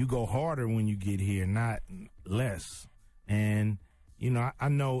 you go harder when you get here, not less. And I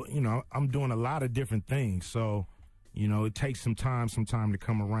know, I'm doing a lot of different things. So, it takes some time to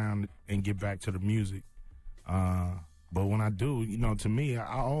come around and get back to the music. But when I do, to me,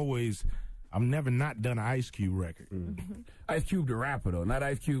 I've never not done an Ice Cube record. Mm-hmm. Ice Cube the rapper, though, not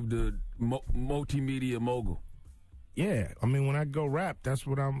Ice Cube the multimedia mogul. Yeah, I mean, when I go rap, that's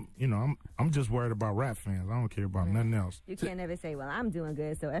what I'm just worried about rap fans. I don't care about nothing else. You can't ever say, well, I'm doing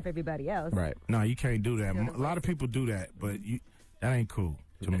good, so F everybody else. Right. No, you can't do that. A lot of people do that, but that ain't cool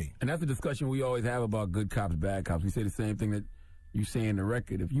to me. And that's the discussion we always have about good cops, bad cops. We say the same thing that you say in the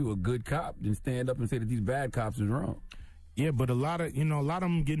record. If you a good cop, then stand up and say that these bad cops is wrong. Yeah, but a lot of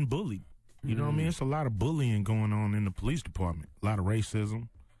them getting bullied. You know what I mean? It's a lot of bullying going on in the police department. A lot of racism,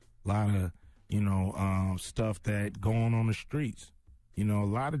 a lot of, stuff that going on the streets. A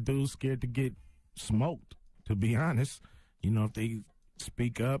lot of dudes scared to get smoked, to be honest. If they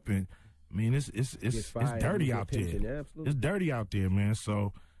speak up and, it's dirty out there. It's dirty out there, man.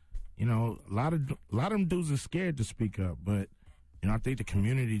 So, a lot of them dudes are scared to speak up, but I think the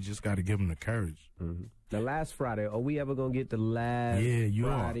community just got to give them the courage. Mm-hmm. The last Friday, are we ever going to get the last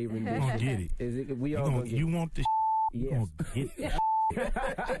Friday rendition? You're going to get it. Is it we all gonna get you want this yes. You're going to get it.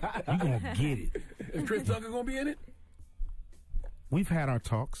 You're going to get it. Is Chris Tucker going to be in it? We've had our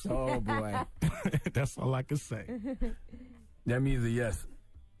talks. Oh, boy. That's all I can say. That means a yes.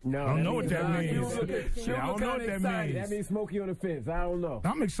 No, I don't know what that means. I don't know what that means. That means Smokey on the fence. I don't know.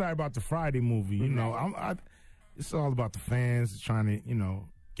 I'm excited about the Friday movie. It's all about the fans trying to,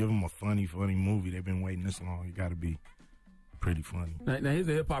 give them a funny movie. They've been waiting this long. You got to be pretty funny. Now, here's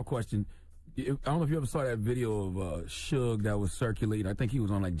a hip-hop question. I don't know if you ever saw that video of Suge that was circulating. I think he was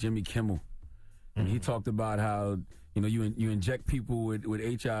on, like, Jimmy Kimmel. And he talked about how, you inject people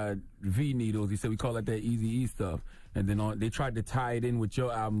with HIV needles. He said we call that Eazy-E stuff. And then they tried to tie it in with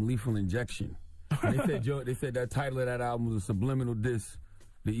your album, Lethal Injection. And they said that title of that album was a subliminal diss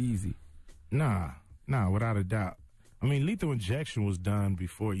to Eazy. Nah, without a doubt. I mean, Lethal Injection was done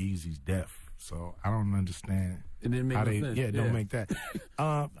before Eazy's death, so I don't understand. It didn't make no sense. Yeah, don't make that.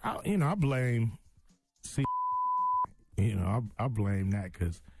 I blame C. I blame that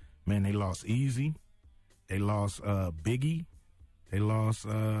because, man, they lost Eazy, they lost Biggie, they lost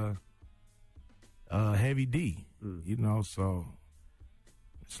Heavy D. So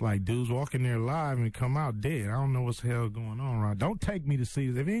it's like dudes walking there alive and come out dead. I don't know what's the hell going on, right? Don't take me to see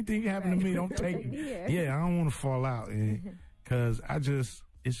this. If anything happened to me, don't take me. Yeah, I don't want to fall out. Because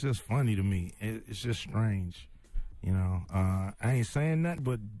it's just funny to me. It's just strange. I ain't saying nothing,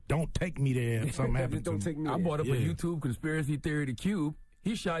 but don't take me there if something happens to me. I brought up a YouTube conspiracy theory to Cube.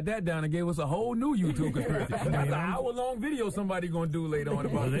 He shot that down and gave us a whole new YouTube conspiracy. That's an hour-long video somebody going to do later on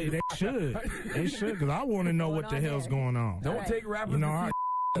about it. They should. They should, because I want to know what the hell's going on. Don't take rappers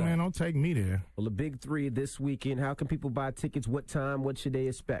man, don't take me there. Well, the big three this weekend, how can people buy tickets? What time? What should they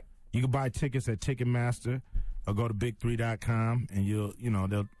expect? You can buy tickets at Ticketmaster or go to big3.com and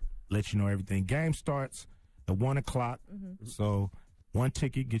they'll let you know everything. Game starts at 1 o'clock. So 1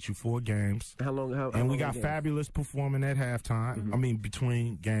 ticket gets you 4 games. How long? And we got Fabulous performing at halftime. I mean,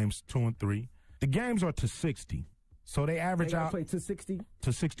 between games 2 and 3. The games are to 60. So they average out play to 60?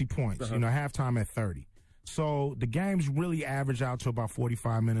 To 60 points. You know, halftime at 30. So the games really average out to about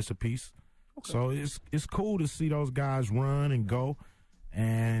 45 minutes apiece. Okay. So it's cool to see those guys run and go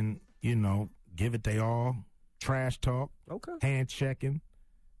and, you know, give it they all. Trash talk. Okay. Hand checking.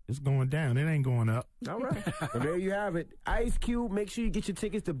 It's going down. It ain't going up. All right. Well, there you have it. Ice Cube, make sure you get your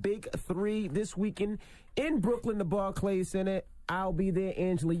tickets to Big 3 this weekend in Brooklyn, the Barclays Center. I'll be there.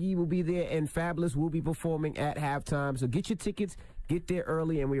 Angela Yee will be there. And Fabulous will be performing at halftime. So get your tickets. Get there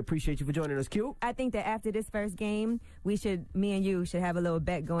early, and we appreciate you for joining us, Q. I think that after this first game, me and you should have a little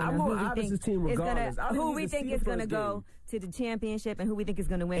bet going on who we think is going to go to the championship and who we think is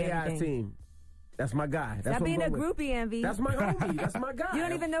going to win everything. Team. That's my guy. That's Stop being a groupie, Envy. That's my homie. That's my guy. You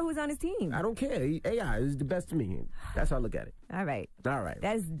don't even know who's on his team. I don't care. AI is the best to me. That's how I look at it. All right.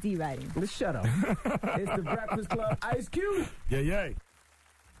 That's D-writing. Let's shut up. It's the Breakfast Club. Ice Cube. Yeah.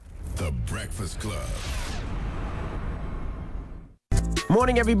 The Breakfast Club.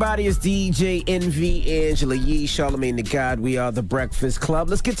 Morning, everybody. It's DJ NV, Angela Yee, Charlamagne the God. We are the Breakfast Club.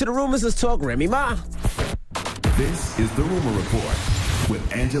 Let's get to the rumors. Let's talk Remy Ma. This is the Rumor Report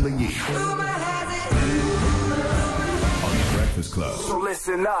with Angela Yee. Rumor has it. On the Breakfast Club. So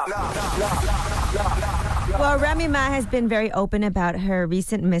listen up. Well, Remy Ma has been very open about her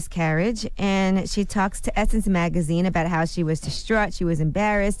recent miscarriage, and she talks to Essence Magazine about how she was distraught, she was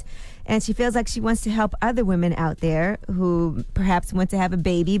embarrassed, and she feels like she wants to help other women out there who perhaps want to have a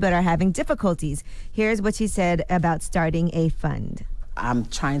baby but are having difficulties. Here's what she said about starting a fund. I'm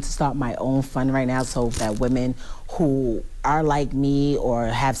trying to start my own fund right now so that women who are like me or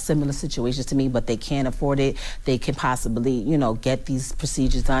have similar situations to me but they can't afford it, they can possibly, you know, get these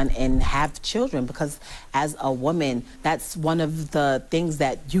procedures done and have children, because as a woman, that's one of the things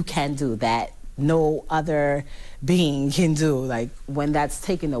that you can do that no other being can do. Like, when that's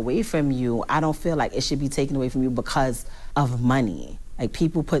taken away from you, I don't feel like it should be taken away from you because of money. Like,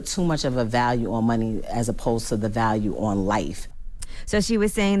 people put too much of a value on money as opposed to the value on life. So she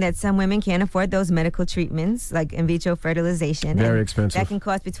was saying that some women can't afford those medical treatments, like in vitro fertilization. Very expensive. That can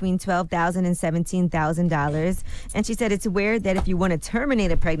cost between $12,000 and $17,000. And she said it's weird that if you want to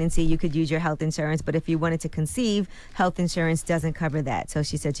terminate a pregnancy, you could use your health insurance, but if you wanted to conceive, health insurance doesn't cover that. So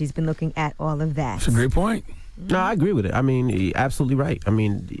she said she's been looking at all of that. That's a great point. No, I agree with it. I mean, you're absolutely right. I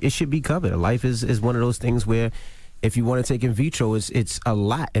mean, it should be covered. Life is one of those things where if you want to take in vitro, it's a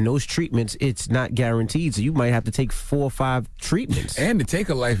lot. And those treatments, it's not guaranteed. So you might have to take 4 or 5 treatments. And to take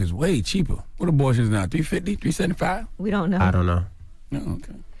a life is way cheaper. What abortions now? $350, $375? We don't know. I don't know. Oh,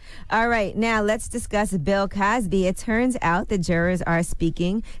 okay. All right, now let's discuss Bill Cosby. It turns out the jurors are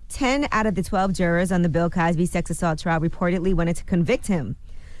speaking. 10 out of the 12 jurors on the Bill Cosby sex assault trial reportedly wanted to convict him.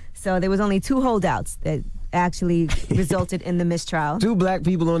 So there was only 2 holdouts that actually resulted in the mistrial. 2 black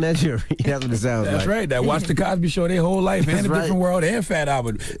people on that jury. That's what it sounds like. That's right. That watched the Cosby Show their whole life and A Different World and Fat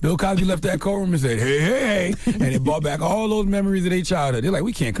Albert. Bill Cosby left that courtroom and said, hey, and it brought back all those memories of their childhood. They're like,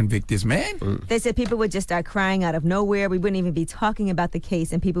 we can't convict this man. They said people would just start crying out of nowhere. We wouldn't even be talking about the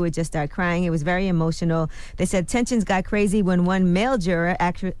case, and people would just start crying. It was very emotional. They said tensions got crazy when one male juror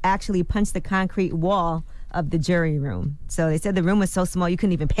actually punched the concrete wall of the jury room. So they said the room was so small you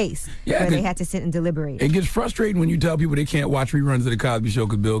couldn't even pace, where they had to sit and deliberate. It gets frustrating when you tell people they can't watch reruns of the Cosby Show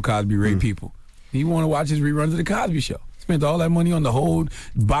because Bill Cosby raped people. You want to watch his reruns of the Cosby Show. Spent all that money on the whole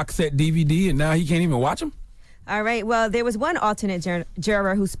box set DVD, and now he can't even watch them? All right, well, there was one alternate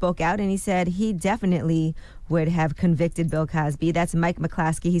juror who spoke out, and he said he definitely would have convicted Bill Cosby. That's Mike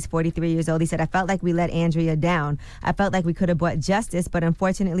McCloskey. He's 43 years old. He said, I felt like we let Andrea down. I felt like we could have brought justice, but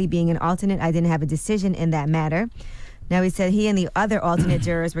unfortunately, being an alternate, I didn't have a decision in that matter. Now, he said he and the other alternate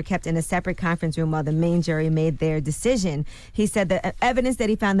jurors were kept in a separate conference room while the main jury made their decision. He said the evidence that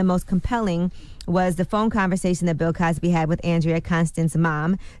he found the most compelling was the phone conversation that Bill Cosby had with Andrea Constand's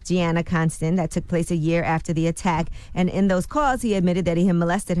mom, Gianna Constand, that took place a year after the attack. And in those calls, he admitted that he had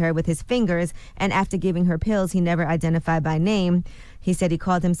molested her with his fingers, and after giving her pills he never identified by name. He said he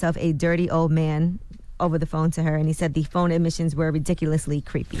called himself a dirty old man over the phone to her, and he said the phone admissions were ridiculously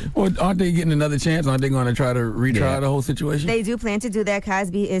creepy. Well, aren't they getting another chance? Aren't they going to try to retry the whole situation? They do plan to do that.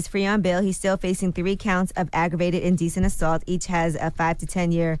 Cosby is free on bail. He's still facing 3 counts of aggravated indecent assault. Each has a 5 to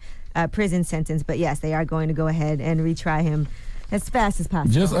 10 year prison sentence. But yes, they are going to go ahead and retry him as fast as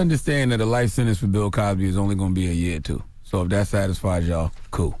possible. Just understand that a life sentence for Bill Cosby is only going to be a year or 2. So if that satisfies y'all,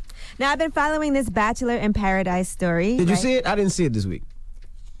 cool. Now, I've been following this Bachelor in Paradise story. Did you see it? I didn't see it this week.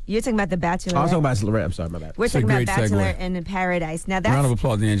 You're talking about The Bachelor. I was talking about Bachelorette. I'm sorry, my bad. We're talking about Bachelor in Paradise. Now, that's round of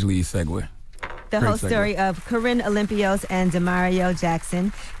applause to Angela Yee's segue. The Great whole segue. story of Corinne Olympios and Demario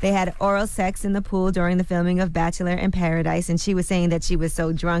Jackson. They had oral sex in the pool during the filming of Bachelor in Paradise, and she was saying that she was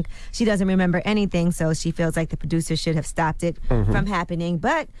so drunk she doesn't remember anything, so she feels like the producer should have stopped it from happening.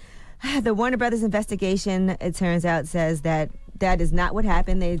 But the Warner Brothers investigation, it turns out, says that that is not what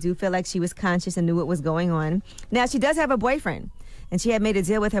happened. They do feel like she was conscious and knew what was going on. Now, she does have a boyfriend, and she had made a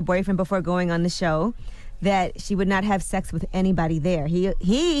deal with her boyfriend before going on the show that she would not have sex with anybody there.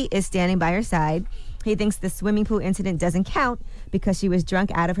 He is standing by her side. He thinks the swimming pool incident doesn't count because she was drunk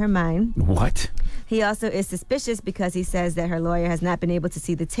out of her mind. What? He also is suspicious because he says that her lawyer has not been able to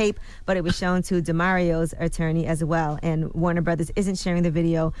see the tape, but it was shown to Demario's attorney as well. And Warner Brothers isn't sharing the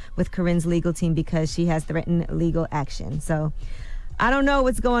video with Corinne's legal team because she has threatened legal action. So I don't know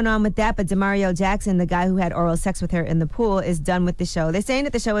what's going on with that, but Demario Jackson, the guy who had oral sex with her in the pool, is done with the show. They're saying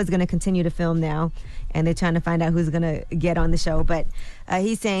that the show is going to continue to film now, and they're trying to find out who's going to get on the show. But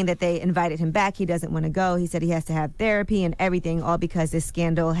he's saying that they invited him back. He doesn't want to go. He said he has to have therapy and everything, all because this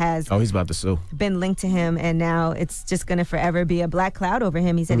scandal has he's about to sue. Been linked to him, and now it's just going to forever be a black cloud over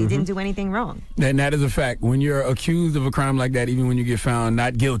him. He said he didn't do anything wrong. And that is a fact. When you're accused of a crime like that, even when you get found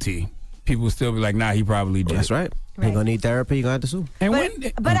not guilty, people will still be like, nah, he probably did. That's right. You're going to need therapy. You're going to have to sue.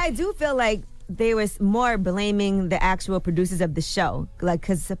 And But I do feel like they was more blaming the actual producers of the show, like,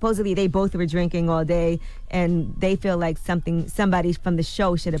 because supposedly they both were drinking all day, and they feel like somebody from the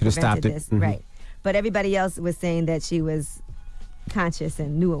show should have prevented this, right? But everybody else was saying that she was conscious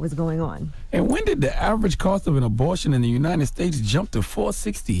and knew what was going on. And when did the average cost of an abortion in the United States jump to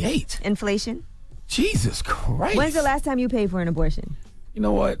 $468? Inflation. Jesus Christ! When's the last time you paid for an abortion? You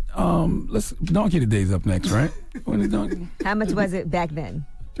know what? Let's Donkey of the Day's up next, right? When is Donkey? How much was it back then?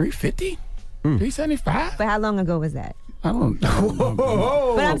 $350? $375? But how long ago was that? I don't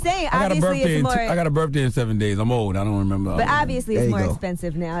know. But I'm saying, obviously, it's more. I got a birthday in 7 days. I'm old. I don't remember. But obviously, it's more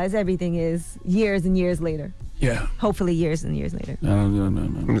expensive now, as everything is years and years later. Yeah. Hopefully, years and years later. No.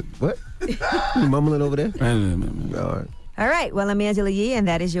 What? You mumbling over there? All right. All right. Well, I'm Angela Yee, and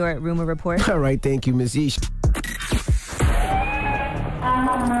that is your rumor report. All right. Thank you, Ms. Yee.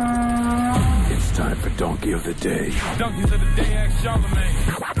 It's time for Donkey of the Day. Donkeys of the Day, ask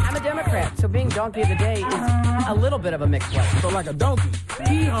Charlamagne. I'm a Democrat, so being Donkey of the Day is a little bit of a mixed one. So like a donkey.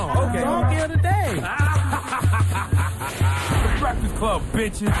 Yeehaw. Okay. Donkey of the Day. The Breakfast Club,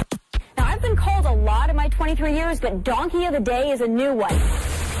 bitches. Now, I've been called a lot in my 23 years, but Donkey of the Day is a new one.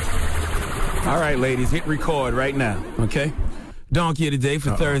 All right, ladies, hit record right now, okay? Donkey of the Day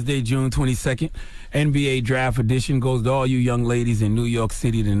for Thursday, June 22nd. NBA Draft Edition goes to all you young ladies in New York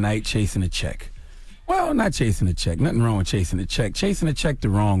City tonight chasing a check. Well, not chasing a check. Nothing wrong with chasing a check. Chasing a check the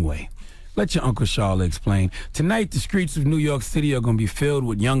wrong way. Let your Uncle Charla explain. Tonight, the streets of New York City are going to be filled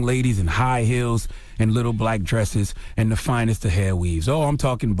with young ladies in high heels and little black dresses and the finest of hair weaves. Oh, I'm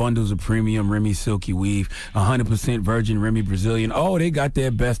talking bundles of premium Remy silky weave, 100% virgin Remy Brazilian. Oh, they got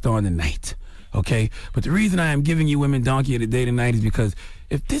their best on tonight. Okay? But the reason I am giving you women Donkey of the Day tonight is because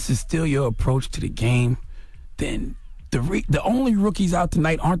if this is still your approach to the game, then the only rookies out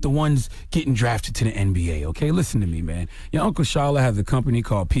tonight aren't the ones getting drafted to the NBA, okay? Listen to me, man. Your Uncle Charla has a company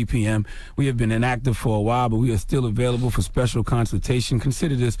called PPM. We have been inactive for a while, but we are still available for special consultation.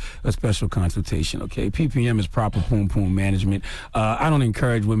 Consider this a special consultation, okay? PPM is proper Pum Pum Management. I don't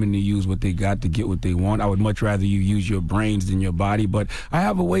encourage women to use what they got to get what they want. I would much rather you use your brains than your body, but I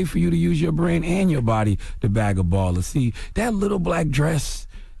have a way for you to use your brain and your body to bag a baller. See, that little black dress,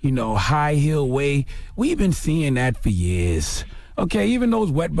 you know, high heel way, we've been seeing that for years. Okay, even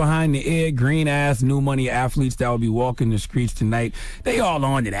those wet behind the ear, green ass, new money athletes that will be walking the streets tonight, they all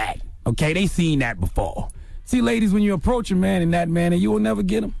on to that. Okay, they seen that before. See, ladies, when you approach a man in that manner, you will never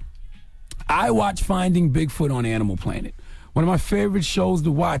get him. I watch Finding Bigfoot on Animal Planet. One of my favorite shows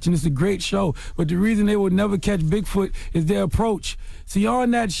to watch, and it's a great show, but the reason they would never catch Bigfoot is their approach. See,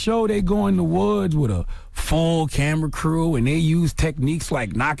 on that show, they go in the woods with a full camera crew, and they use techniques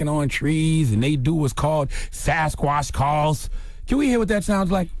like knocking on trees, and they do what's called Sasquatch calls. Can we hear what that sounds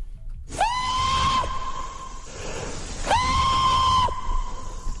like?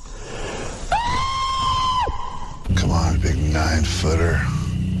 Come on, big 9-footer.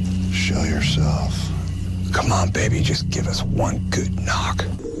 Show yourself. Come on, baby, just give us one good knock.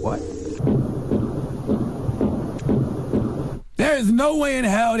 What? There is no way in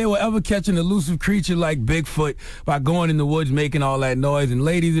hell they will ever catch an elusive creature like Bigfoot by going in the woods making all that noise. And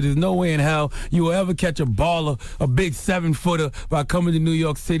ladies, it is no way in hell you will ever catch a baller, a big 7-footer, by coming to New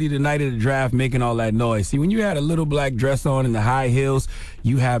York City the night of the draft making all that noise. See, when you had a little black dress on and the high heels,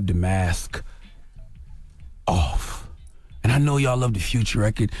 you have the mask off. And I know y'all love the Future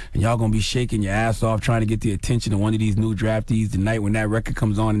record, and y'all gonna be shaking your ass off trying to get the attention of one of these new draftees tonight when that record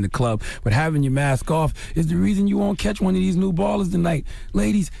comes on in the club. But having your mask off is the reason you won't catch one of these new ballers tonight.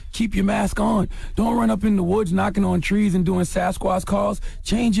 Ladies, keep your mask on. Don't run up in the woods knocking on trees and doing Sasquatch calls.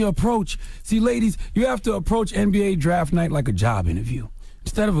 Change your approach. See, ladies, you have to approach NBA draft night like a job interview.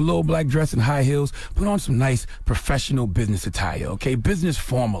 Instead of a little black dress and high heels, put on some nice professional business attire, okay? Business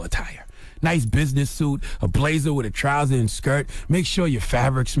formal attire. Nice business suit, a blazer with a trouser and skirt. Make sure your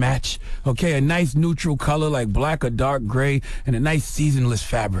fabrics match, okay? A nice neutral color like black or dark gray, and a nice seasonless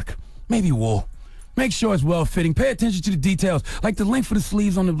fabric. Maybe wool. Make sure it's well-fitting. Pay attention to the details, like the length of the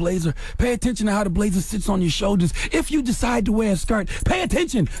sleeves on the blazer. Pay attention to how the blazer sits on your shoulders. If you decide to wear a skirt, pay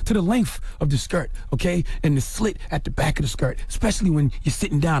attention to the length of the skirt, okay? And the slit at the back of the skirt, especially when you're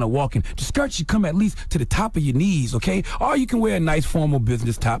sitting down or walking. The skirt should come at least to the top of your knees, okay? Or you can wear a nice formal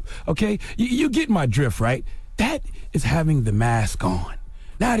business top, okay? You get my drift, right? That is having the mask on.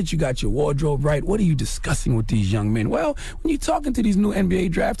 Now that you got your wardrobe right, what are you discussing with these young men? Well, when you're talking to these new NBA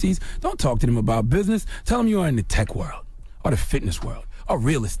draftees, don't talk to them about business. Tell them you're in the tech world or the fitness world or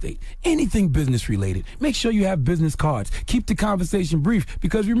real estate, anything business related. Make sure you have business cards. Keep the conversation brief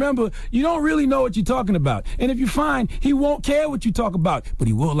because remember, you don't really know what you're talking about. And if you find he won't care what you talk about, but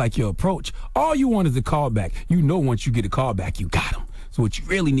he will like your approach. All you want is a callback. You know once you get a callback, you got him. So what you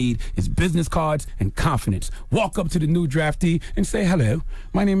really need is business cards and confidence. Walk up to the new draftee and say, hello,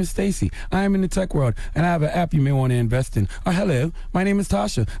 my name is Stacy. I am in the tech world, and I have an app you may want to invest in. Or hello, my name is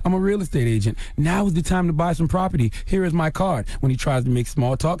Tasha. I'm a real estate agent. Now is the time to buy some property. Here is my card. When he tries to make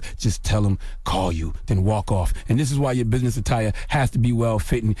small talk, just tell him, call you, then walk off. And this is why your business attire has to be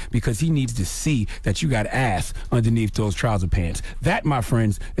well-fitting, because he needs to see that you got ass underneath those trouser pants. That, my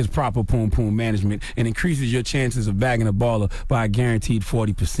friends, is proper Pum Pum Management and increases your chances of bagging a baller by a guaranteed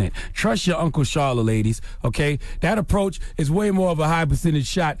 40%. Trust your Uncle Charla, ladies, okay? That approach is way more of a high percentage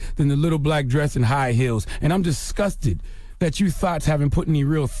shot than the little black dress and high heels. And I'm disgusted that you thoughts haven't put any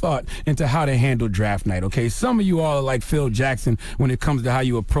real thought into how to handle draft night, okay? Some of you all are like Phil Jackson when it comes to how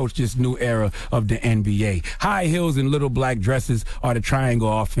you approach this new era of the NBA. High heels and little black dresses are the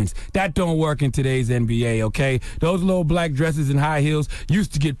triangle offense. That don't work in today's NBA, okay? Those little black dresses and high heels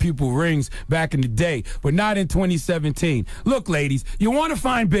used to get people rings back in the day, but not in 2017. Look, ladies, you want to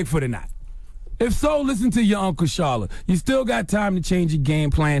find Bigfoot or not? If so, listen to your Uncle Charla. You still got time to change your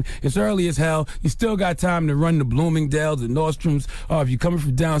game plan. It's early as hell. You still got time to run to Bloomingdale's and Nordstroms. Or if you're coming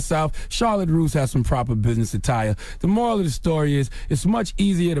from down south, Charlotte Russe has some proper business attire. The moral of the story is it's much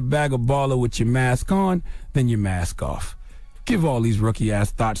easier to bag a baller with your mask on than your mask off. Give all these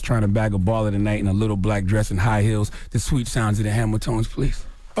rookie-ass thoughts trying to bag a baller tonight in a little black dress and high heels the sweet sounds of the hammer tones, please.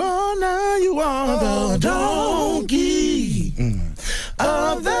 Oh, now you are the donkey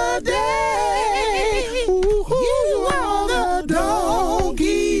of the day. You are the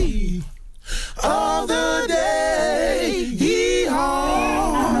donkey of the day.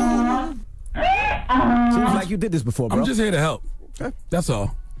 Yeehaw. Seems like you did this before, bro. I'm just here to help. That's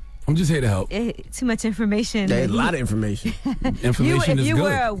all. I'm just here to help. Too much information. There's a lot of information. Information is good. If you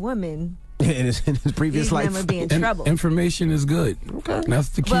were a woman, in his previous life, would be in trouble. Information is good. Okay, that's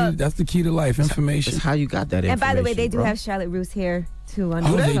the key. Well, that's the key to life. Information. That's how you got that information. And by the way, they do have Charlotte Russe here too. On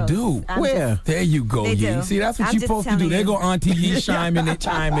Oh, the they shows. do. Where? There you go, They Yee. do. See, that's what I'm you're just supposed to do. telling There you. go Auntie Yee chiming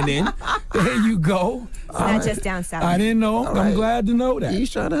in. There you go. It's not just down south. I didn't know. All I'm right. glad to know that. He's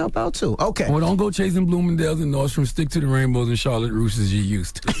trying to help out too. Okay. Well, don't go chasing Bloomingdale's and Nordstrom. Stick to the rainbows and Charlotte Russe as you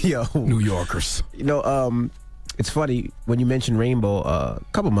used to. Yo, New Yorkers. You know, it's funny when you mentioned Rainbow a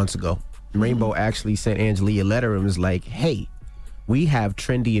couple months ago. Rainbow actually sent Angela a letter and was like, hey, we have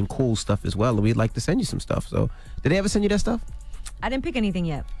trendy and cool stuff as well, and we'd like to send you some stuff. So, did they ever send you that stuff? I didn't pick anything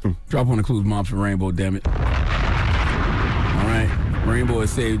yet. Drop on the clues, Mom, for Rainbow, damn it. All right. Rainbow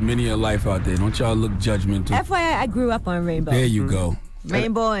has saved many a life out there. Don't y'all look judgmental. FYI, I grew up on Rainbow. There you go.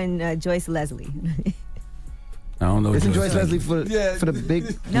 Rainbow and Joyce Leslie. I don't know. Isn't Joyce Leslie for the big?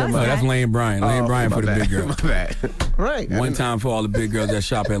 No, it's that's not. Lane Bryant. Lane Bryant my for the bad. big girl. My bad. Right. One time for all the big girls that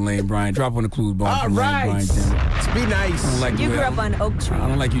shop at Lane Bryant. Drop on the clues, Mom, All for Lane right. Bryant. Damn it. Let's be nice. I don't like You the grew way up on Oak Tree. I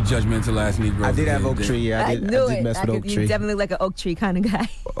don't like you judgmental ass Negroes. I did have Yeah, Oak Tree. Yeah, I knew did it. mess with Oak You Tree. definitely like an Oak Tree kind of guy.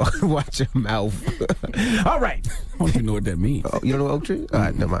 Watch your mouth. All right. I don't even know what that means. Oh, you don't know Oak Tree? All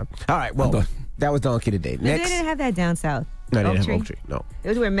right, never mind. All right, well, that was Donkey today. They Next. didn't have that down south. No, they Oak didn't Tree? have Oak Tree. No. It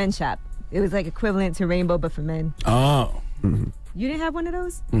was where men shop. It was like equivalent to Rainbow, but for men. Oh. You didn't have one of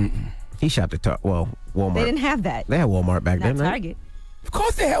those? He shopped at Walmart. They didn't have that. They had Walmart back Not then, right? Target. Of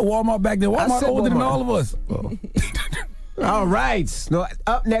course they had Walmart back then. Walmart said older than Walmart. all of us. All right. No,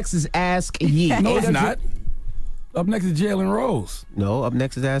 up next is Ask Yee. No, it's not. Up next is Jalen Rose. No, up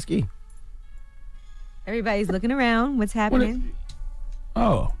next is Ask Yee. Everybody's looking around. What's happening?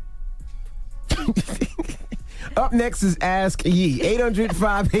 Oh. Up next is Ask Yee.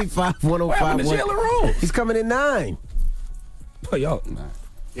 800-585-1051. What happened to Jalen Rose? He's coming in 9. Oh, y'all.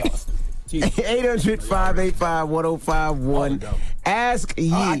 800-585-1051. Ask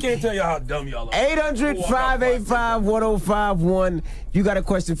Yee. I can't tell y'all how dumb y'all are. 800-585-1051. You got a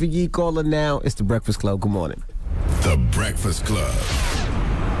question for Yee? Call her now. It's The Breakfast Club. Good morning. The Breakfast Club.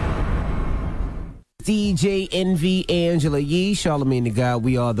 DJ NV, Angela Yee, Charlamagne the God.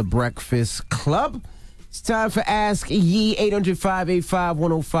 We are The Breakfast Club. It's time for Ask Yee.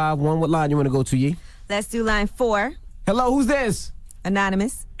 800-585-1051. What line you want to go to, Yee? Let's do line 4. Hello, who's this?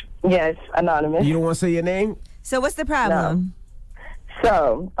 Anonymous. Yes, anonymous. You don't want to say your name? So what's the problem? No.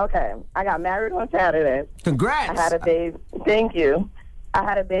 So, okay, I got married on Saturday. Congrats. I had a baby. Thank you. I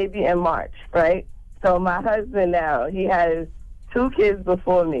had a baby in March, right? So my husband now, he has 2 kids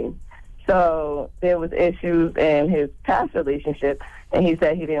before me. So there was issues in his past relationship, and he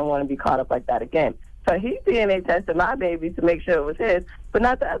said he didn't want to be caught up like that again. So he DNA tested my baby to make sure it was his, but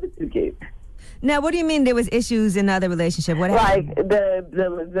not the other 2 kids. Now, what do you mean there was issues in the other relationship? What happened? Like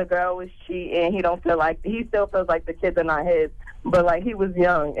the girl was cheating. He still feels like the kids are not his, but like he was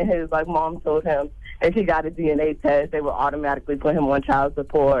young, and his like mom told him if he got a DNA test, they would automatically put him on child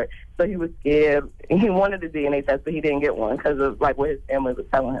support. So he was scared. He wanted a DNA test, but he didn't get one because of like what his family was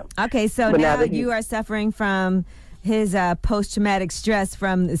telling him. Okay, so now you are suffering from his post-traumatic stress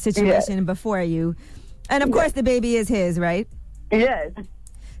from the situation before you. And, of course, the baby is his, right? Yes.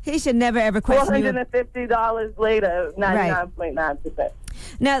 He should never, ever question you. $450 later, 99.9%.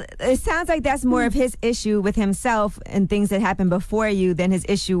 Now, it sounds like that's more of his issue with himself and things that happened before you than his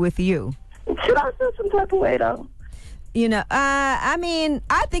issue with you. Should I feel some type of way, though? You know, I mean,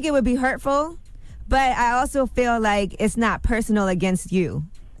 I think it would be hurtful, but I also feel like it's not personal against you.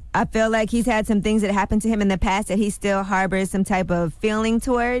 I feel like he's had some things that happened to him in the past that he still harbors some type of feeling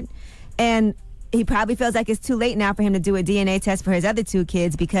toward, and he probably feels like it's too late now for him to do a DNA test for his other 2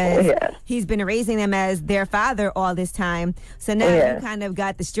 kids because he's been raising them as their father all this time. So now you kind of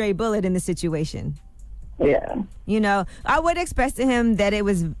got the stray bullet in the situation. Yeah. You know, I would express to him that it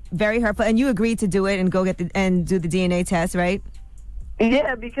was very hurtful, and you agreed to do it and go get and do the DNA test, right?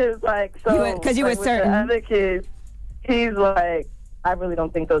 Yeah, because like because you were with certain. The other kids, he's like, I really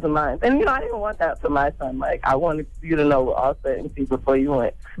don't think those are mine. And, you know, I didn't want that for my son. Like, I wanted you to know all certainty before you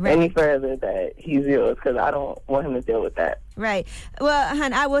went any further that he's yours, because I don't want him to deal with that. Right. Well,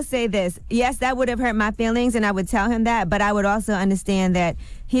 hon, I will say this. Yes, that would have hurt my feelings, and I would tell him that, but I would also understand that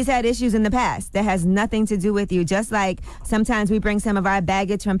he's had issues in the past that has nothing to do with you. Just like sometimes we bring some of our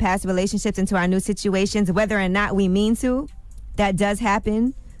baggage from past relationships into our new situations, whether or not we mean to. That does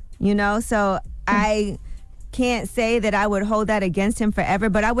happen, you know? So I can't say that I would hold that against him forever,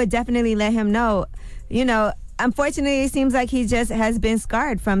 but I would definitely let him know, you know, unfortunately, it seems like he just has been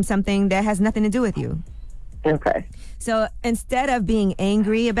scarred from something that has nothing to do with you. Okay. So instead of being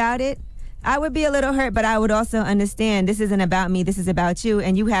angry about it, I would be a little hurt, but I would also understand this isn't about me, this is about you,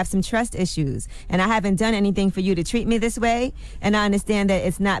 and you have some trust issues. And I haven't done anything for you to treat me this way, and I understand that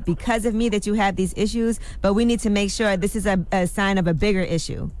it's not because of me that you have these issues, but we need to make sure this is a sign of a bigger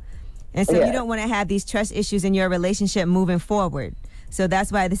issue. And so you don't want to have these trust issues in your relationship moving forward. So that's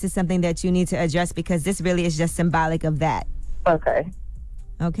why this is something that you need to address, because this really is just symbolic of that. Okay.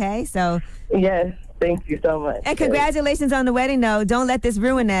 Okay, so. Yes, thank you so much. And congratulations on the wedding, though. Don't let this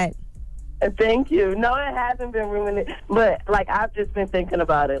ruin that. Thank you. No, it hasn't been ruining it, but like I've just been thinking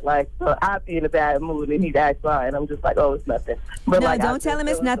about it. Like, so I'd be in a bad mood and he'd act fine, and I'm just like, oh, it's nothing. But no, like, don't tell him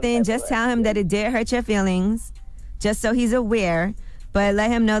it's nothing. Just tell him that it did hurt your feelings, just so he's aware. But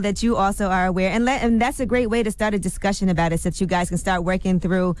let him know that you also are aware, and that's a great way to start a discussion about it, so that you guys can start working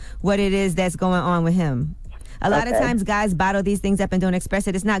through what it is that's going on with him. A lot of times, guys bottle these things up and don't express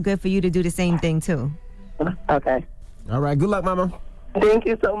it. It's not good for you to do the same thing too. Okay. All right. Good luck, Mama. Thank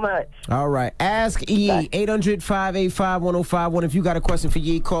you so much. All right. Ask Yee. 800-585-1051. If you got a question for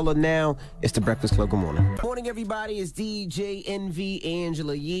Yee, call her now. It's The Breakfast Club. Good morning. Morning, everybody. It's DJ NV,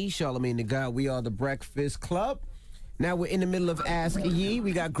 Angela Yee, Charlamagne the God. We are The Breakfast Club. Now we're in the middle of Ask Yee.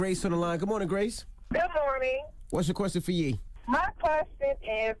 We got Grace on the line. Good morning, Grace. Good morning. What's your question for Yee? My question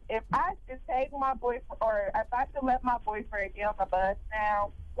is, if I should take my boyfriend, or if I should let my boyfriend get on the bus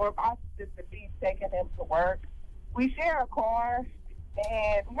now, or if I should just be taking him to work. We share a car,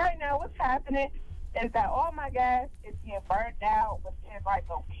 and right now what's happening is that all my gas is getting burnt out within like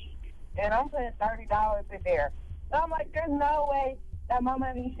a week, and I'm putting $30 in there. So I'm like, there's no way that my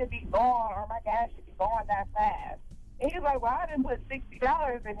money should be gone or my gas should be going that fast. And he's like, well, I didn't put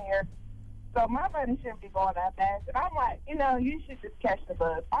 $60 in here. So my money shouldn't be going that fast. And I'm like, you should just catch the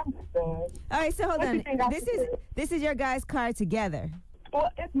bus. I'm just saying. All right, so hold What on. you think I should do? This is your guys' car together.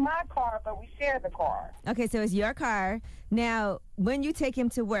 Well, it's my car, but we share the car. Okay, so it's your car. Now, when you take him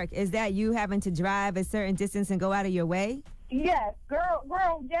to work, is that you having to drive a certain distance and go out of your way? Yes, girl,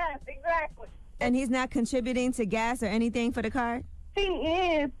 yes, exactly. And he's not contributing to gas or anything for the car? He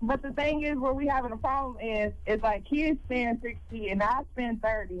is, but the thing is, where we having a problem is like he spends 60 and I spend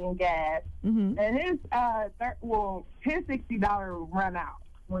 30 in gas, and his his $60 run out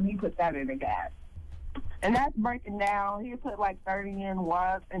when he puts that in the gas, and that's breaking down. He put like 30 in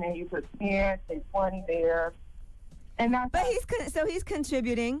once, and then he put 10 and 20 there, and that's. But he's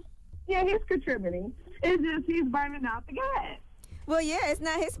contributing. Yeah, he's contributing. It's just he's burning out the gas. Well, yeah, it's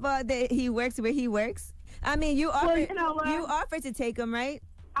not his fault that he works where he works. I mean, you offered to take him, right?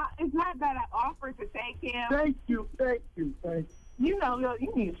 It's not that I offered to take him. Thank you. You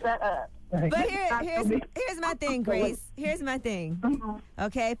need to shut up. But here's my thing, Grace. Here's my thing.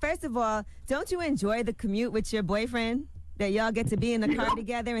 Okay, first of all, don't you enjoy the commute with your boyfriend? That y'all get to be in the car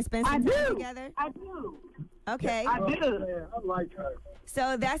together and spend some time together? I do. Okay. I do. I like her.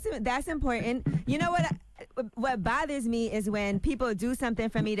 So that's important. You know what bothers me is when people do something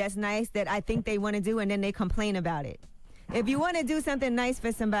for me that's nice that I think they want to do and then they complain about it. If you want to do something nice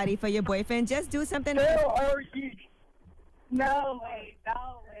for somebody, for your boyfriend, just do something nice. No way.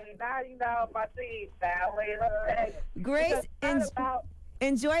 Now you know my thing, Grace,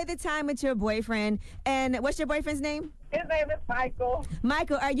 enjoy the time with your boyfriend. And what's your boyfriend's name? His name is Michael.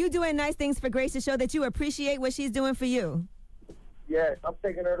 Michael, are you doing nice things for Grace to show that you appreciate what she's doing for you? Yes, I'm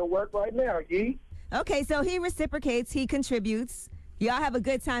taking her to work right now, Yee. Okay, so he reciprocates, he contributes. Y'all have a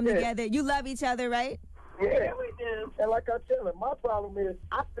good time together. You love each other, right? Yeah, we do. And like I tell her, my problem is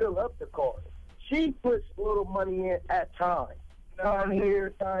I fill up the car. She puts a little money in at times. Time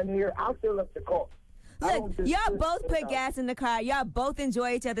here. I fill up the car. Look, y'all both put gas in the car. Y'all both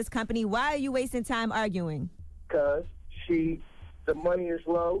enjoy each other's company. Why are you wasting time arguing? Because the money is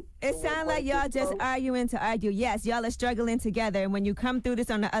low. It sounds like y'all just arguing to argue. Yes, y'all are struggling together. And when you come through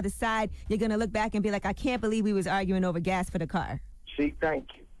this on the other side, you're going to look back and be like, I can't believe we was arguing over gas for the car. See, thank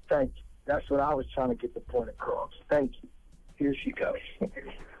you. That's what I was trying to get the point across. Thank you. Here she goes.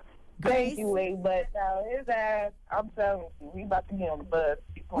 Thank you, Wade, but his ass, I'm telling you, we about to get on the bus.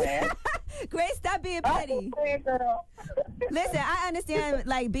 Grace, stop being petty. Listen, I understand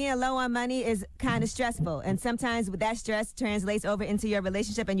like being low on money is kind of stressful, and sometimes that stress translates over into your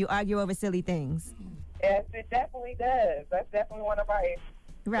relationship and you argue over silly things. Yes, it definitely does. That's definitely one of our issues.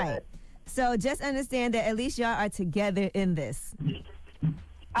 Right. So just understand that at least y'all are together in this.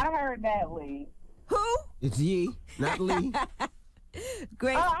 I heard that, Lee. Who? It's Yee, not Lee.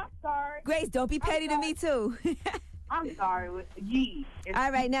 Grace. Oh, I'm sorry. Grace, don't be petty to me too. I'm sorry with the Yee.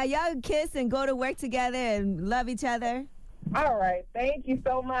 All right, now y'all kiss and go to work together and love each other. All right, thank you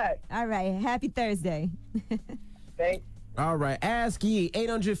so much. All right, happy Thursday. Thanks. All right, ask Yee,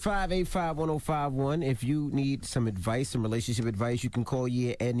 800-585-1051. If you need some advice, some relationship advice, you can call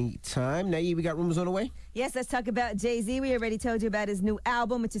Yee at any time. Now, Yee, we got rumors on the way? Yes, let's talk about Jay-Z. We already told you about his new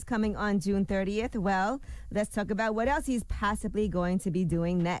album, which is coming on June 30th. Well, let's talk about what else he's possibly going to be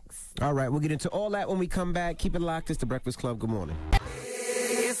doing next. All right, we'll get into all that when we come back. Keep it locked. It's The Breakfast Club. Good morning.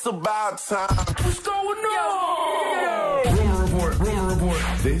 It's about time. What's going on? Rumor report.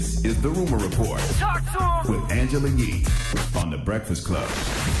 This is the Rumor Report. Talk to him. With Angela Yee on The Breakfast Club.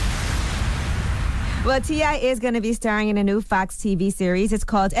 Well, T.I. is going to be starring in a new Fox TV series. It's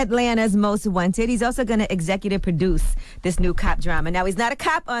called Atlanta's Most Wanted. He's also going to executive produce this new cop drama. Now, he's not a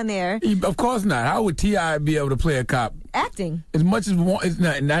cop on there. Of course not. How would T.I. be able to play a cop? Acting. As much as it's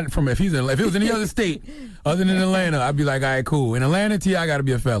not from if it was any other state other than Atlanta, I'd be like, all right, cool. In Atlanta, T.I. got to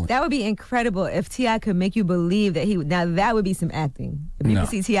be a felon. That would be incredible if T.I. could make you believe that he would. Now, that would be some acting. If you could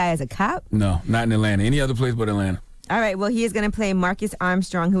see T.I. as a cop? No, not in Atlanta. Any other place but Atlanta. All right, well, he is going to play Marcus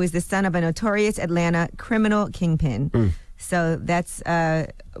Armstrong, who is the son of a notorious Atlanta criminal kingpin. So that's,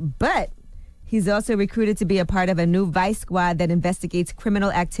 but he's also recruited to be a part of a new Vice squad that investigates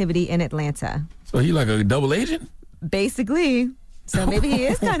criminal activity in Atlanta. So he like a double agent? Basically. So maybe he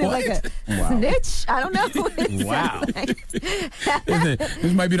is kind of like a snitch. I don't know. Wow. Listen,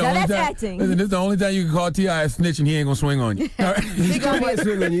 this might be the only time. Acting. Listen, this is the only time you can call T.I. a snitch and he ain't gonna swing on you. All right? He still might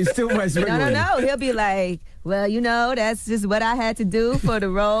swing on you. No. He'll be like, well, that's just what I had to do for the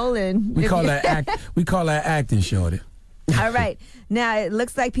role, and we call that acting, shorty. All right. Now it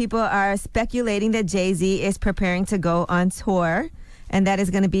looks like people are speculating that Jay-Z is preparing to go on tour. And that is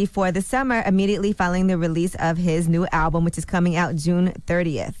going to be for the summer, immediately following the release of his new album, which is coming out June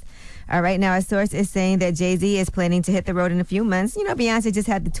 30th. All right, now a source is saying that Jay-Z is planning to hit the road in a few months. You know, Beyonce just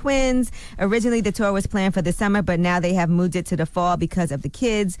had the twins. Originally, the tour was planned for the summer, but now they have moved it to the fall because of the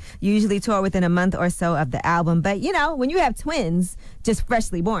kids. You usually tour within a month or so of the album. But, you know, when you have twins just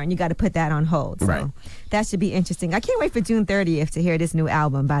freshly born, you got to put that on hold. So right. That should be interesting. I can't wait for June 30th to hear this new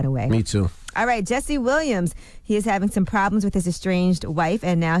album, by the way. Me too. All right, Jesse Williams. He is having some problems with his estranged wife,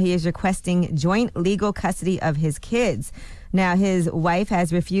 and now he is requesting joint legal custody of his kids. Now, his wife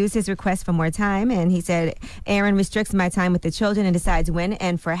has refused his request for more time, and he said, Aaron restricts my time with the children and decides when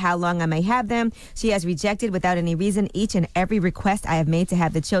and for how long I may have them. She has rejected without any reason each and every request I have made to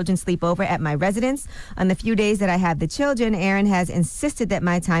have the children sleep over at my residence. On the few days that I have the children, Aaron has insisted that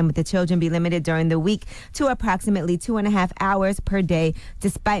my time with the children be limited during the week to approximately 2.5 hours per day,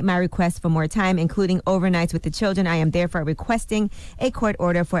 despite my request for more time, including overnights with the children. I am therefore requesting a court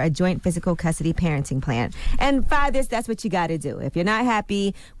order for a joint physical custody parenting plan. And fathers, that's what you got to do. If you're not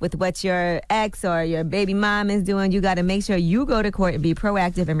happy with what your ex or your baby mom is doing, you got to make sure you go to court and be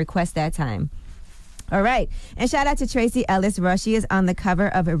proactive and request that time. All right. And shout out to Tracy Ellis Ross. She is on the cover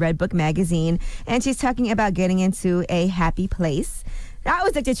of a Red Book magazine, and she's talking about getting into a happy place. I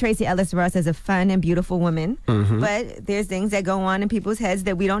always looked at Tracy Ellis Ross as a fun and beautiful woman, but there's things that go on in people's heads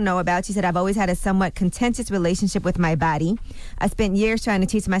that we don't know about. She said, I've always had a somewhat contentious relationship with my body. I spent years trying to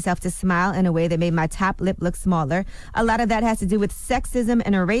teach myself to smile in a way that made my top lip look smaller. A lot of that has to do with sexism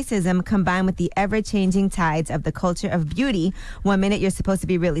and racism combined with the ever-changing tides of the culture of beauty. 1 minute you're supposed to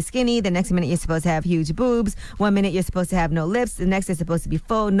be really skinny, the next minute you're supposed to have huge boobs, 1 minute you're supposed to have no lips, the next is supposed to be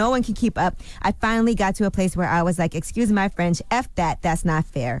full. No one can keep up. I finally got to a place where I was like, excuse my French, F that's not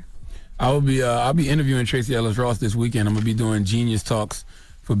fair. I'll be interviewing Tracy Ellis Ross this weekend. I'm gonna be doing Genius Talks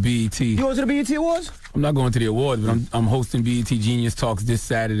for BET. You going to the BET Awards? I'm not going to the awards, but I'm hosting BET Genius Talks this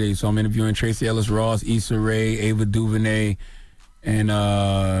Saturday. So I'm interviewing Tracy Ellis Ross, Issa Rae, Ava DuVernay,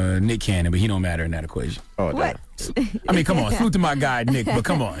 and Nick Cannon, but he don't matter in that equation. Oh, what? I mean, come on, salute to my guy Nick, but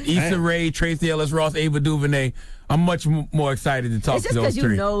come on, Issa Rae, Tracy Ellis Ross, Ava DuVernay. I'm much more excited to talk to those three. It's just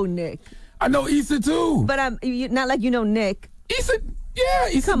because you know Nick. I know Issa too. But not like you know Nick. Issa. Yeah,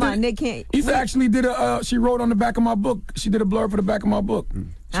 Issa. Come on, Nick can't. Issa actually did she wrote on the back of my book. She did a blurb for the back of my book.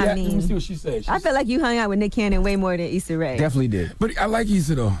 Let me see what she said. I feel like you hung out with Nick Cannon way more than Issa Rae. Definitely did. But I like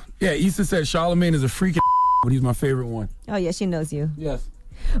Issa though. Yeah, Issa said Charlamagne is a freaking but he's my favorite one. Oh yeah, she knows you. Yes.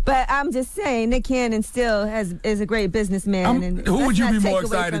 But I'm just saying, Nick Cannon still is a great businessman. And who would you be more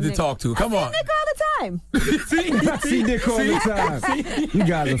excited to talk to? Come on. Nick all the time. see Nick all the time. You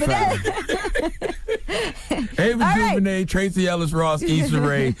guys are fine. Ava DuVernay, Tracy Ellis Ross, Issa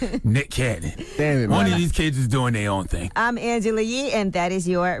Rae, Nick Cannon. Damn it, One of these kids is doing their own thing. I'm Angela Yee, and that is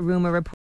your Rumor Report.